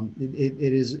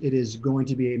 It is going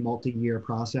to be a multi-year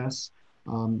process.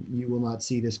 You will not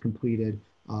see this completed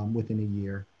within a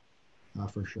year,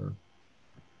 for sure.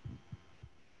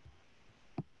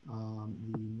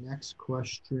 The next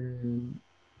question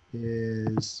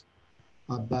is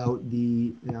about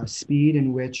the speed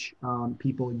in which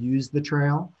people use the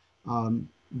trail.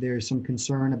 There's some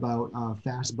concern about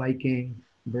fast biking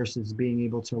versus being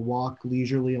able to walk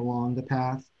leisurely along the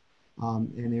path.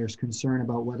 And there's concern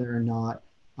about whether or not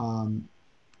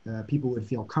people would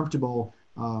feel comfortable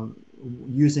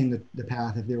using the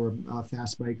path if there were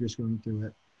fast bikers going through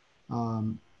it.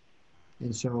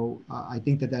 And so I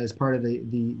think that is part of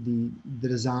the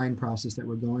design process that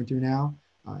we're going through now.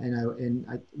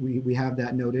 We have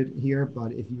that noted here,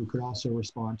 but if you could also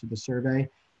respond to the survey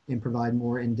and provide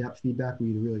more in-depth feedback,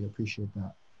 we'd really appreciate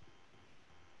that.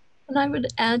 And I would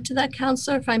add to that,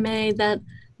 Counselor, if I may, that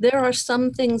there are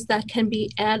some things that can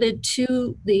be added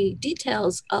to the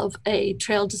details of a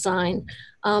trail design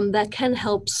that can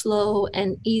help slow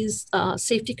and ease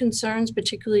safety concerns,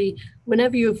 particularly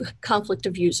whenever you have a conflict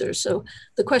of users. So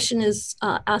the question is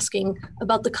asking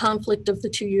about the conflict of the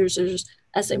two users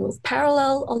as they move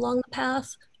parallel along the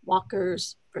path,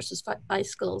 walkers versus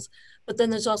bicycles. But then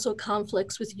there's also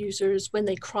conflicts with users when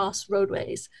they cross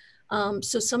roadways.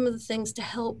 So some of the things to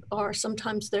help are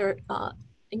sometimes they're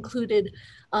included,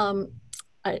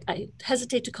 I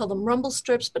hesitate to call them rumble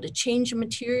strips, but a change in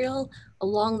material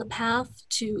along the path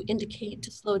to indicate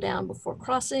to slow down before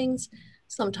crossings.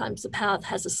 Sometimes the path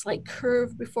has a slight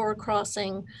curve before a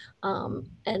crossing,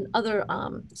 and other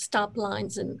stop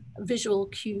lines and visual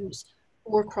cues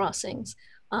for crossings.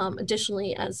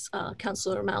 Additionally, as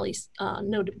Councilor O'Malley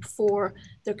noted before,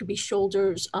 there could be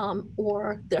shoulders,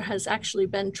 or there has actually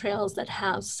been trails that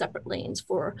have separate lanes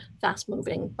for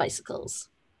fast-moving bicycles.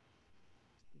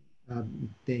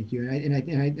 Thank you. And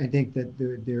I think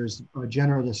that there's a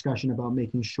general discussion about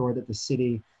making sure that the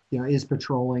city, is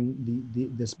patrolling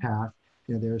this path.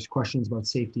 There's questions about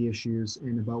safety issues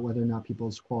and about whether or not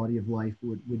people's quality of life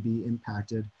would be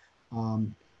impacted.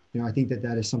 I think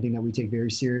that is something that we take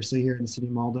very seriously here in the city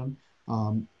of Malden.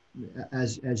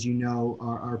 As you know,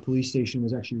 our police station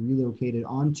was actually relocated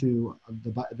onto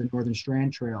the Northern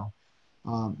Strand Trail.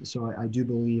 So I do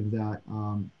believe that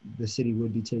the city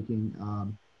would be taking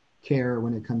care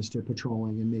when it comes to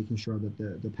patrolling and making sure that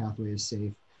the pathway is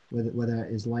safe, whether that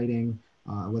is lighting,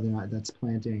 whether or not that's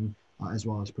planting, as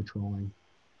well as patrolling.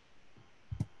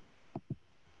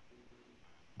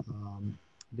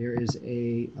 There is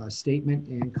a statement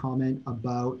and comment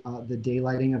about the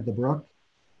daylighting of the brook.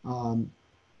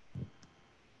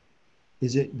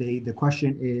 The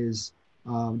question is,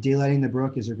 daylighting the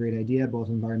brook is a great idea, both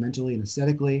environmentally and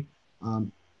aesthetically.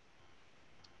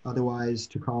 Otherwise,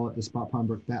 to call it the Spot Pond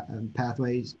Brook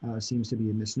pathways seems to be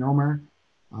a misnomer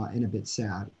and a bit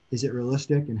sad. Is it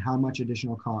realistic, and how much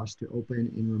additional cost to open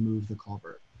and remove the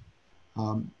culvert?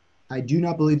 I do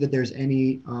not believe that there's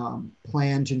any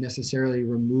plan to necessarily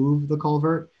remove the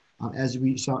culvert. As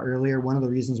we saw earlier, one of the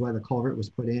reasons why the culvert was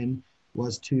put in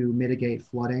was to mitigate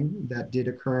flooding that did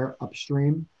occur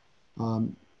upstream. So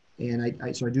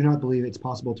I do not believe it's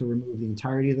possible to remove the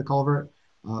entirety of the culvert.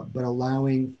 But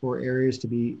allowing for areas to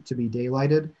be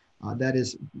daylighted, that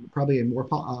is probably a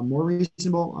more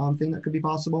reasonable thing that could be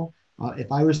possible.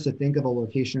 If I was to think of a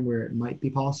location where it might be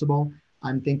possible,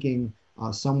 I'm thinking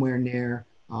somewhere near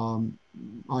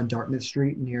on Dartmouth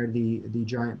Street, near the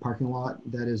giant parking lot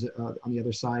that is on the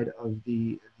other side of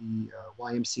the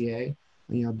YMCA.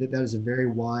 That is a very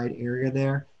wide area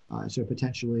there, so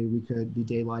potentially we could be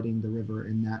daylighting the river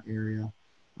in that area.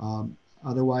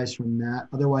 Otherwise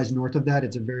north of that,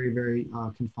 it's a very, very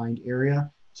confined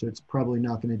area. So it's probably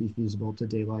not going to be feasible to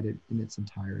daylight it in its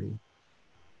entirety.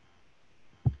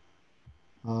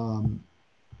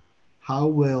 How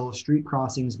will street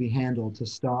crossings be handled to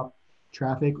stop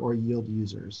traffic or yield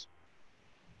users?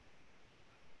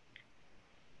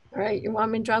 All right, you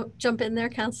want me to jump in there,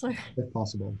 Councilor? If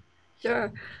possible.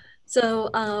 Sure. So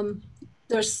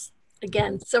there's,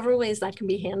 again, several ways that can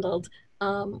be handled.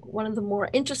 One of the more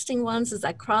interesting ones is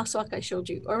that crosswalk I showed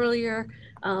you earlier.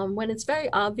 When it's very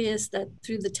obvious that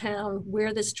through the town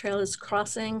where this trail is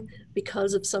crossing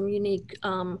because of some unique,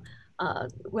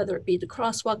 whether it be the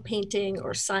crosswalk painting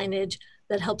or signage,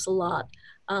 that helps a lot.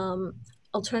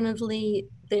 Alternatively,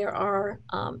 there are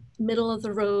middle of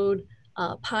the road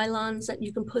pylons that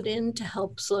you can put in to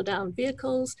help slow down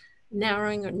vehicles,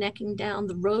 narrowing or necking down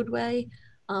the roadway,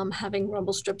 having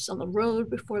rumble strips on the road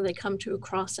before they come to a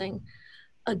crossing.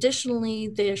 Additionally,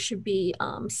 there should be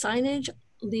signage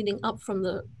leading up from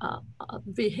the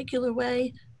vehicular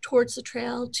way towards the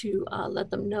trail to let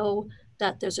them know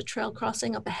that there's a trail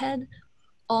crossing up ahead,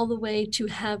 all the way to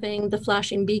having the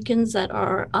flashing beacons that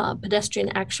are pedestrian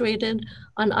actuated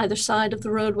on either side of the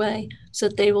roadway so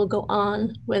that they will go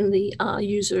on when the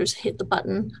users hit the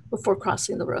button before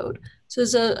crossing the road. So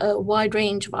there's a wide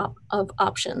range of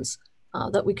options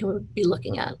that we can be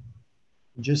looking at.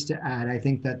 Just to add, I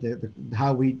think that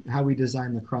how we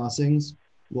design the crossings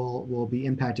will be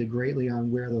impacted greatly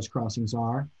on where those crossings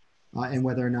are and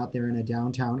whether or not they're in a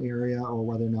downtown area or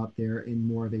whether or not they're in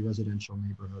more of a residential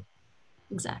neighborhood.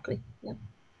 Exactly. Yep.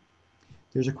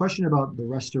 There's a question about the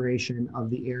restoration of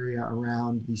the area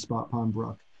around the Spot Pond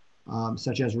Brook,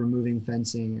 such as removing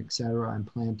fencing, et cetera, and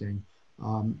planting.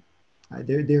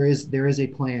 There is a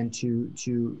plan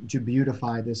to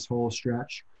beautify this whole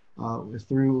stretch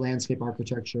through landscape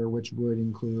architecture, which would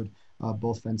include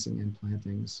both fencing and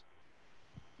plantings.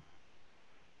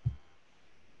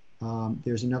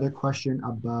 There's another question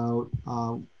about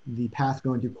the path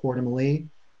going through Coeur d'Alene.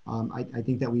 I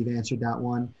think that we've answered that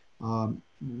one.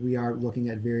 We are looking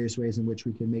at various ways in which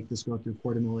we can make this go through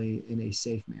Coeur d'Alene in a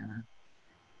safe manner.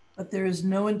 But there is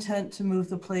no intent to move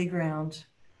the playground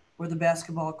or the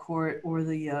basketball court or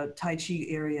the Tai Chi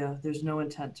area. There's no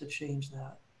intent to change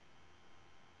that.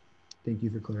 Thank you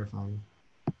for clarifying.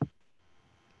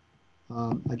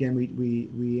 Again,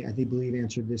 I think believe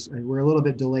answered this. We're a little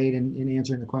bit delayed in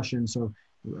answering the question, so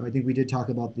I think we did talk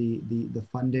about the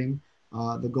funding.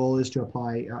 The goal is to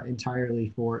apply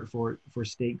entirely for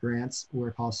state grants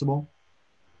where possible.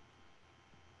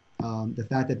 The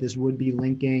fact that this would be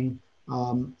linking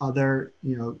other,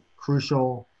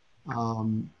 crucial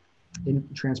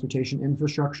transportation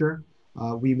infrastructure,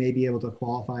 we may be able to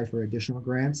qualify for additional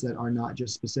grants that are not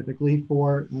just specifically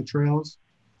for trails.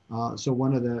 So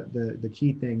one of the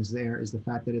key things there is the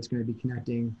fact that it's going to be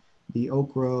connecting the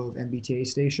Oak Grove MBTA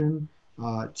station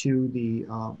to the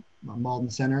Malden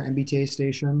Center MBTA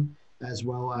station, as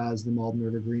well as the Malden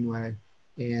River Greenway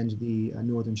and the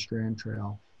Northern Strand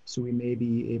Trail. So we may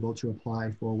be able to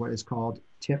apply for what is called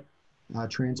TIP,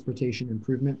 Transportation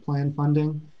Improvement Plan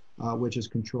funding, which is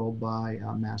controlled by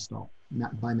MassDOT.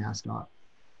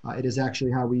 It is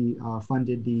actually how we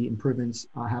funded the improvements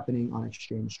happening on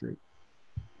Exchange Street.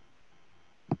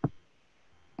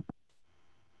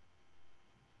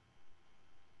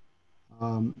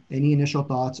 Any initial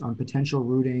thoughts on potential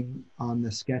routing on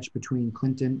the sketch between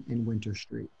Clinton and Winter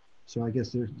Street? So I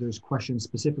guess there's questions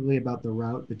specifically about the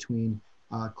route between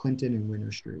Clinton and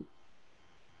Winter Street.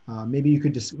 Maybe you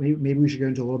could just, maybe we should go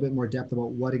into a little bit more depth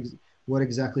about what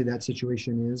exactly that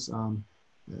situation is.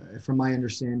 From my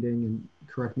understanding, and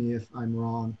correct me if I'm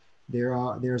wrong,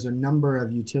 there's a number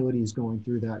of utilities going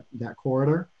through that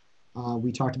corridor.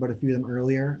 We talked about a few of them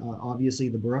earlier. Obviously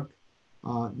the Brook.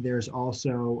 There's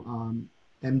also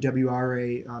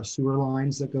MWRA sewer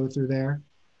lines that go through there.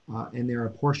 And there are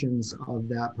portions of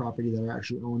that property that are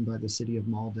actually owned by the city of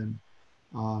Malden.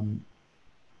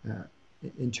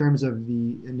 In terms of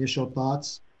the initial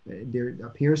thoughts, there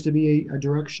appears to be a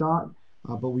direct shot,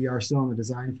 but we are still in the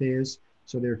design phase.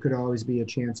 So there could always be a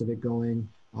chance of it going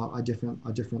a different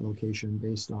location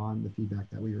based on the feedback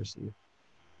that we receive.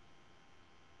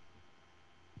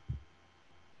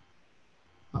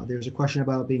 There's a question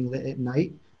about being lit at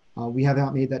night. We have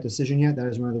not made that decision yet. That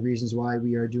is one of the reasons why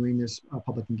we are doing this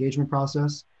public engagement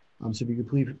process. So if you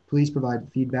could please provide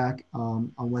feedback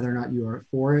on whether or not you are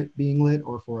for it being lit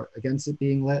or against it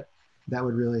being lit, that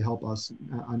would really help us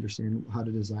understand how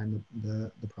to design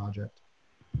the project.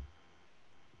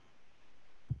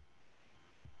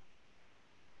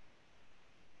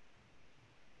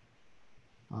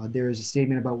 There is a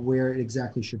statement about where it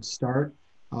exactly should start,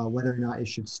 whether or not it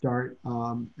should start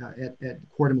at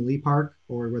Cordemelee Park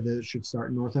or whether it should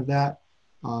start north of that.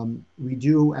 We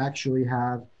do actually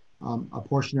have a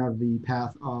portion of the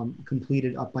path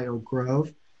completed up by Oak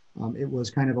Grove. It was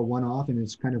kind of a one-off, and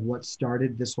it's kind of what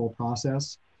started this whole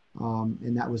process.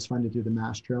 And that was funded through the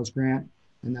Mass Trails Grant.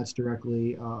 And that's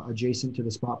directly adjacent to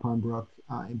the Spot Pond Brook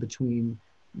in between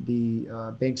the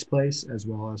Banks Place as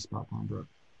well as Spot Pond Brook.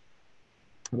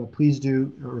 But please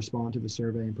do respond to the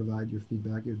survey and provide your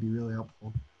feedback. It would be really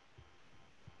helpful.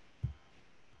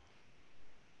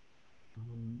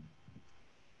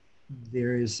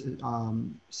 There is a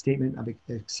statement of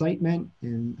excitement,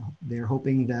 and they're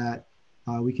hoping that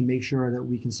we can make sure that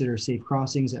we consider safe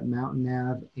crossings at Mountain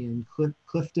Ave and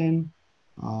Clifton,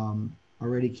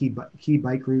 already key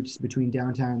bike routes between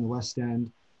downtown and the West End,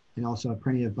 and also have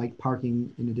plenty of bike parking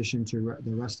in addition to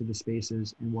the rest of the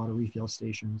spaces and water refill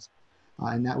stations.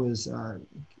 And that was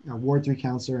Ward 3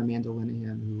 Councilor Amanda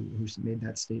Linehan who made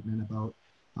that statement about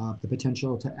the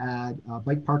potential to add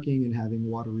bike parking and having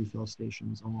water refill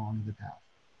stations along the path.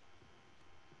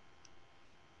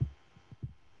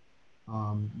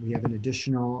 We have an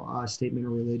additional statement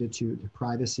related to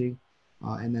privacy,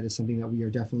 and that is something that we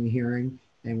are definitely hearing,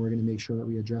 and we're going to make sure that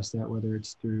we address that, whether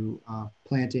it's through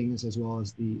plantings as well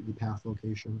as the path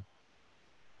location.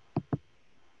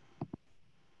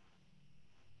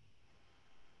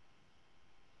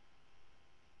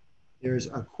 There's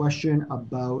a question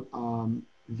about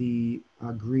the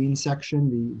green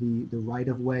section, the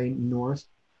right-of-way north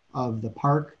of the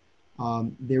park.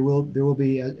 There will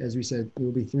be, as we said, there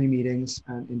will be 3 meetings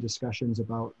and discussions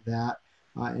about that.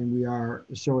 And we are,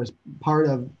 so as part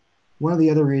of, one of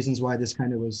the other reasons why this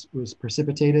kind of was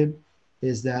precipitated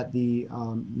is that the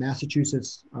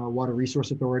Massachusetts Water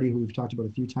Resource Authority, who we've talked about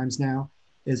a few times now,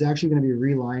 is actually going to be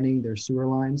relining their sewer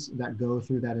lines that go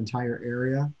through that entire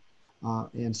area.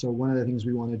 And so one of the things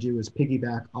we want to do is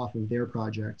piggyback off of their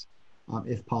project,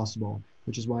 if possible,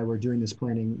 which is why we're doing this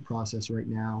planning process right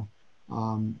now.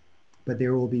 But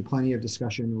there will be plenty of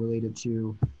discussion related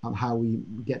to how we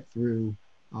get through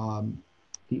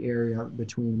the area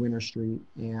between Winter Street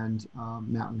and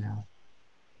Mountain Ave.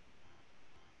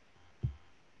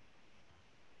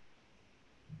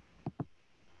 I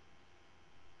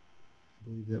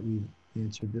believe that we've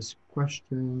answered this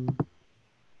question.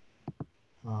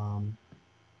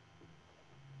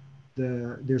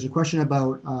 There's a question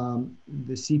about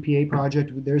the CPA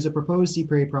project. There's a proposed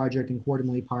CPA project in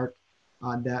Quartermilly Park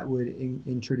that would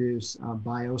introduce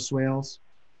bioswales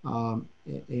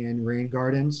and rain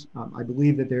gardens. I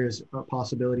believe that there's a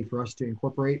possibility for us to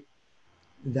incorporate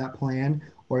that plan,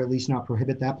 or at least not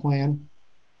prohibit that plan.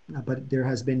 But there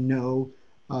has been no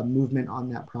movement on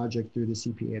that project through the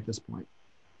CPA at this point.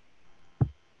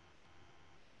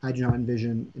 I do not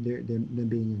envision them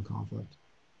being in conflict.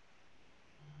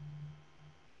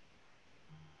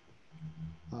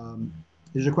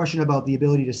 There's a question about the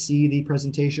ability to see the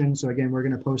presentation. So again, we're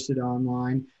going to post it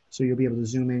online, so you'll be able to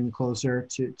zoom in closer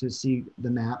to see the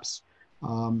maps.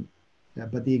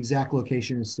 But the exact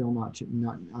location is still not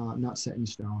set in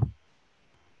stone.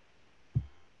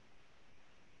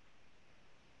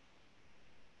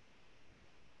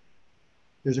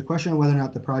 There's a question on whether or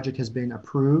not the project has been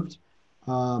approved,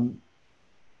 and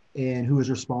who is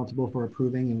responsible for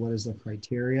approving and what is the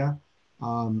criteria.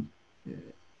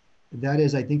 That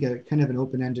is, I think, a kind of an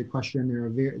open-ended question. There are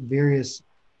various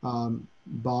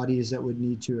bodies that would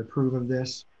need to approve of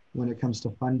this when it comes to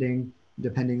funding,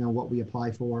 depending on what we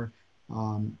apply for,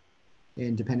 and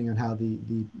depending on how the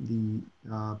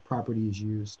property is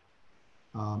used.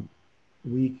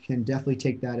 We can definitely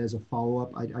take that as a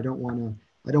follow-up. I don't want to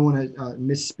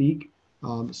misspeak.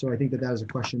 So I think that is a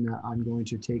question that I'm going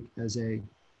to take as a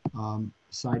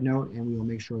side note, and we will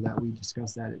make sure that we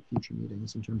discuss that at future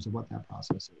meetings in terms of what that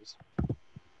process is.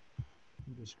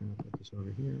 I'm just going to put this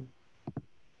over here.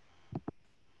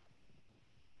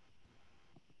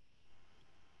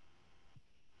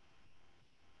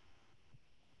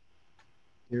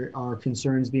 There are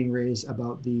concerns being raised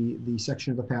about the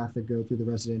section of the path that go through the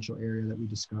residential area that we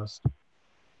discussed.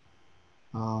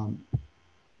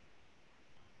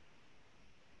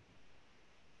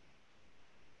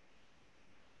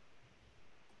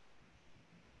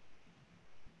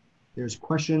 There's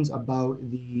questions about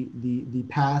the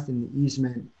path and the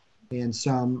easement and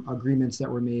some agreements that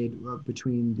were made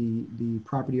between the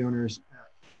property owners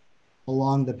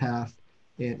along the path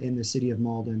in the city of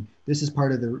Malden. This is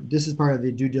part of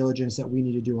the due diligence that we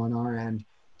need to do on our end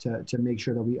to make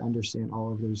sure that we understand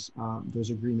all of those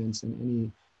agreements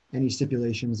and any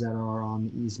stipulations that are on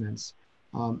the easements.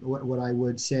 What I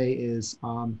would say is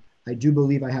I do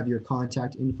believe I have your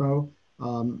contact info.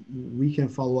 We can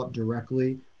follow up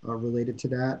directly related to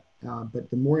that, but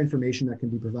the more information that can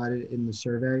be provided in the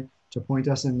survey to point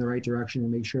us in the right direction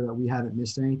and make sure that we haven't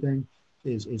missed anything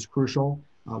is crucial.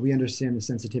 We understand the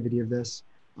sensitivity of this,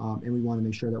 and we want to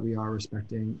make sure that we are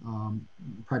respecting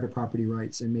private property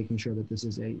rights and making sure that this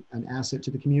is an asset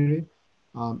to the community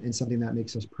and something that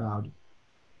makes us proud.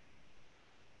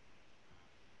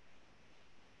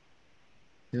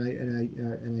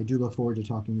 And I do look forward to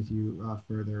talking with you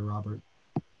further, Robert.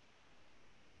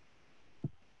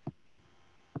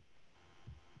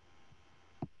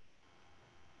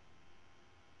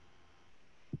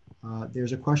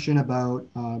 There's a question about,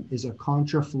 is a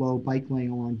contraflow bike lane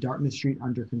along Dartmouth Street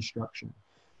under construction?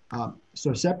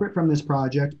 So separate from this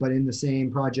project, but in the same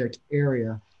project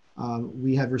area,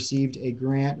 we have received a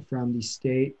grant from the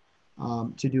state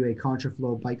to do a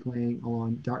contraflow bike lane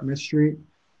along Dartmouth Street.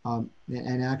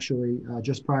 And actually,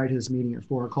 just prior to this meeting at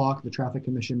 4 o'clock, the Traffic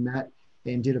Commission met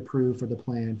and did approve for the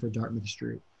plan for Dartmouth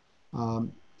Street.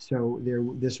 So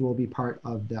this will be part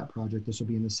of that project. This will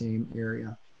be in the same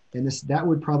area. And that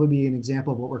would probably be an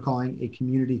example of what we're calling a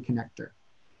community connector,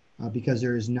 because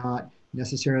there is not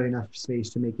necessarily enough space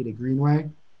to make it a greenway,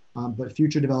 but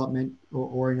future development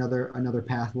or another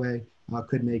pathway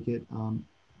could make it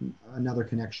another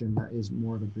connection that is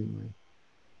more of a greenway.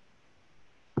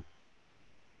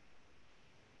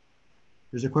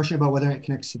 There's a question about whether it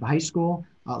connects to the high school.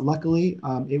 Luckily,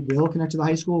 it will connect to the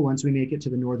high school once we make it to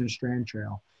the Northern Strand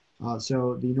Trail.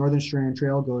 So the Northern Strand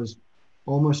Trail goes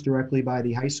almost directly by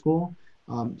the high school.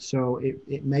 So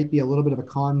it might be a little bit of a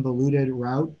convoluted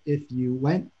route if you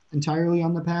went entirely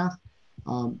on the path,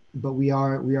 but we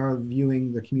are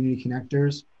viewing the community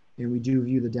connectors, and we do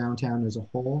view the downtown as a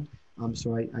whole.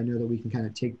 So I know that we can kind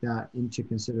of take that into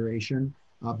consideration,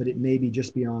 but it may be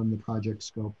just beyond the project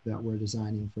scope that we're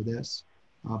designing for this.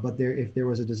 But if there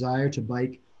was a desire to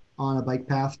bike on a bike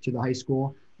path to the high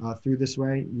school through this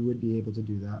way, you would be able to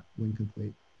do that when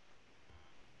complete.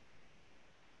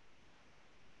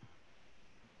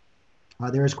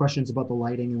 There is questions about the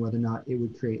lighting and whether or not it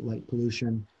would create light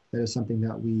pollution. That is something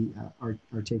that we are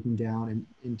taking down and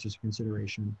into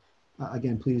consideration.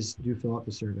 Again, please do fill out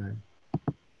the survey.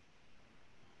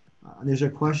 There's a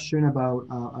question about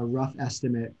a rough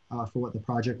estimate for what the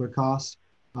project would cost.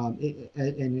 And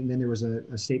then there was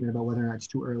a statement about whether or not it's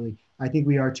too early. I think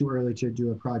we are too early to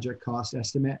do a project cost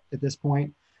estimate at this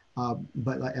point.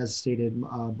 But as stated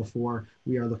before,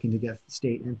 we are looking to get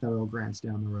state and federal grants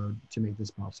down the road to make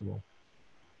this possible.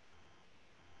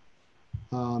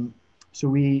 So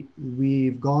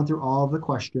we've gone through all of the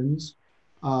questions.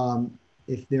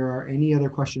 If there are any other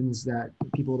questions that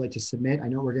people would like to submit, I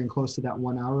know we're getting close to that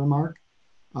 1 hour mark.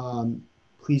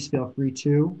 Please feel free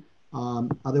to.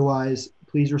 Otherwise,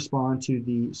 please respond to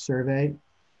the survey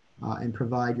and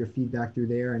provide your feedback through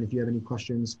there. And if you have any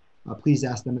questions, please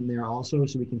ask them in there also,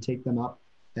 so we can take them up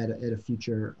at a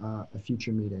future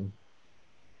meeting.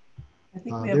 I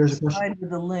think we have a slide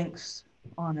with the links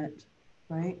on it,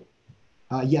 right?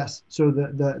 Yes, so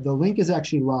the link is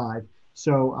actually live.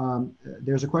 So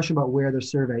there's a question about where the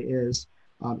survey is.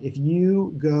 If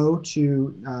you go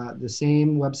to the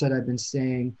same website I've been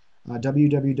saying,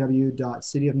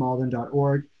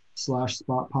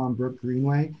 www.cityofmalden.org/spot-pom-brook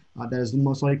Greenway, that is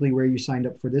most likely where you signed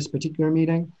up for this particular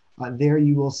meeting. There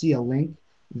you will see a link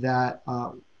that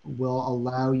will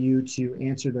allow you to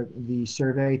answer the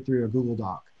survey through a Google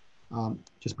Doc.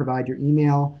 Just provide your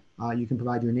email. You can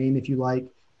provide your name if you like.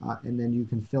 And then you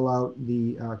can fill out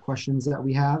the questions that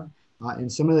we have.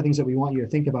 And some of the things that we want you to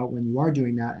think about when you are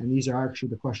doing that, and these are actually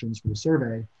the questions for the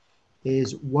survey,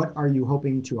 is what are you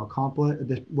hoping to accomplish?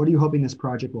 What are you hoping this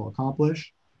project will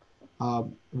accomplish?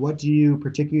 What do you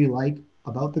particularly like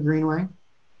about the Greenway?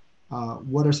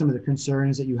 What are some of the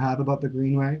concerns that you have about the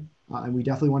Greenway? And we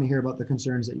definitely want to hear about the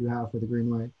concerns that you have for the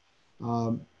Greenway.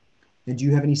 And do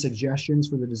you have any suggestions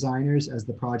for the designers as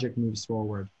the project moves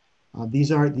forward?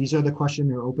 These are the questions.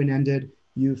 They're open-ended.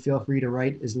 You feel free to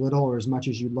write as little or as much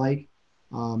as you'd like.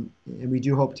 And we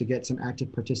do hope to get some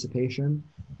active participation.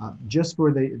 Just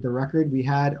for the record, we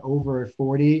had over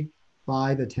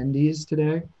 45 attendees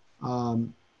today.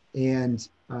 And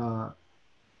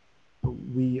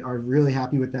we are really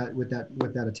happy with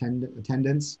that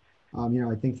attendance.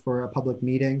 I think for a public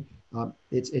meeting,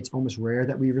 it's almost rare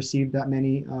that we receive that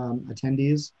many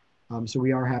attendees. So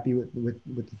we are happy with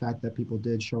the fact that people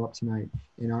did show up tonight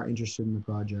and are interested in the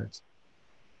project.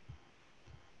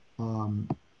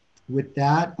 With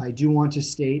that, I do want to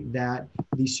state that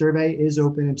the survey is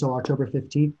open until October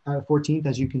 14th,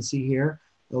 as you can see here.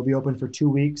 It'll be open for 2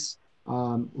 weeks.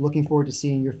 Looking forward to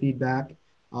seeing your feedback.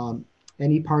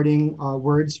 Any parting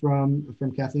words from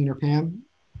Kathleen or Pam?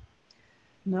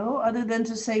 No, other than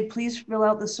to say, please fill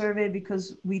out the survey,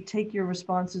 because we take your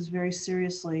responses very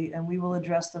seriously and we will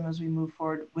address them as we move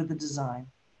forward with the design.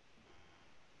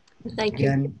 Thank you.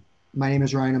 Again, my name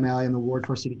is Ryan O'Malley. I'm the Ward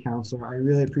 4 City Councilor. I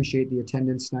really appreciate the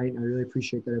attendance tonight, and I really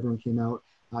appreciate that everyone came out.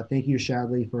 Thank you,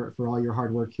 Shadley, for all your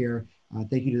hard work here.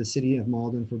 Thank you to the City of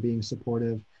Malden for being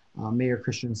supportive, Mayor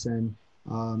Christensen,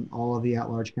 all of the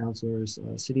at-large councilors,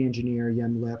 City Engineer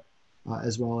Yen Lip,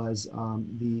 as well as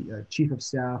the Chief of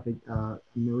Staff,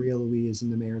 Maria Louise in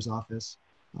the Mayor's office,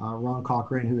 Ron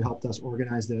Cochran, who helped us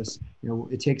organize this.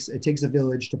 It takes a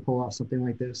village to pull off something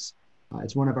like this.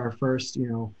 It's one of our first,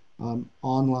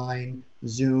 online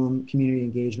Zoom community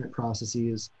engagement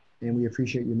processes, and we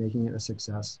appreciate you making it a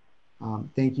success.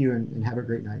 Thank you, and have a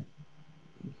great night.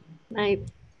 Night.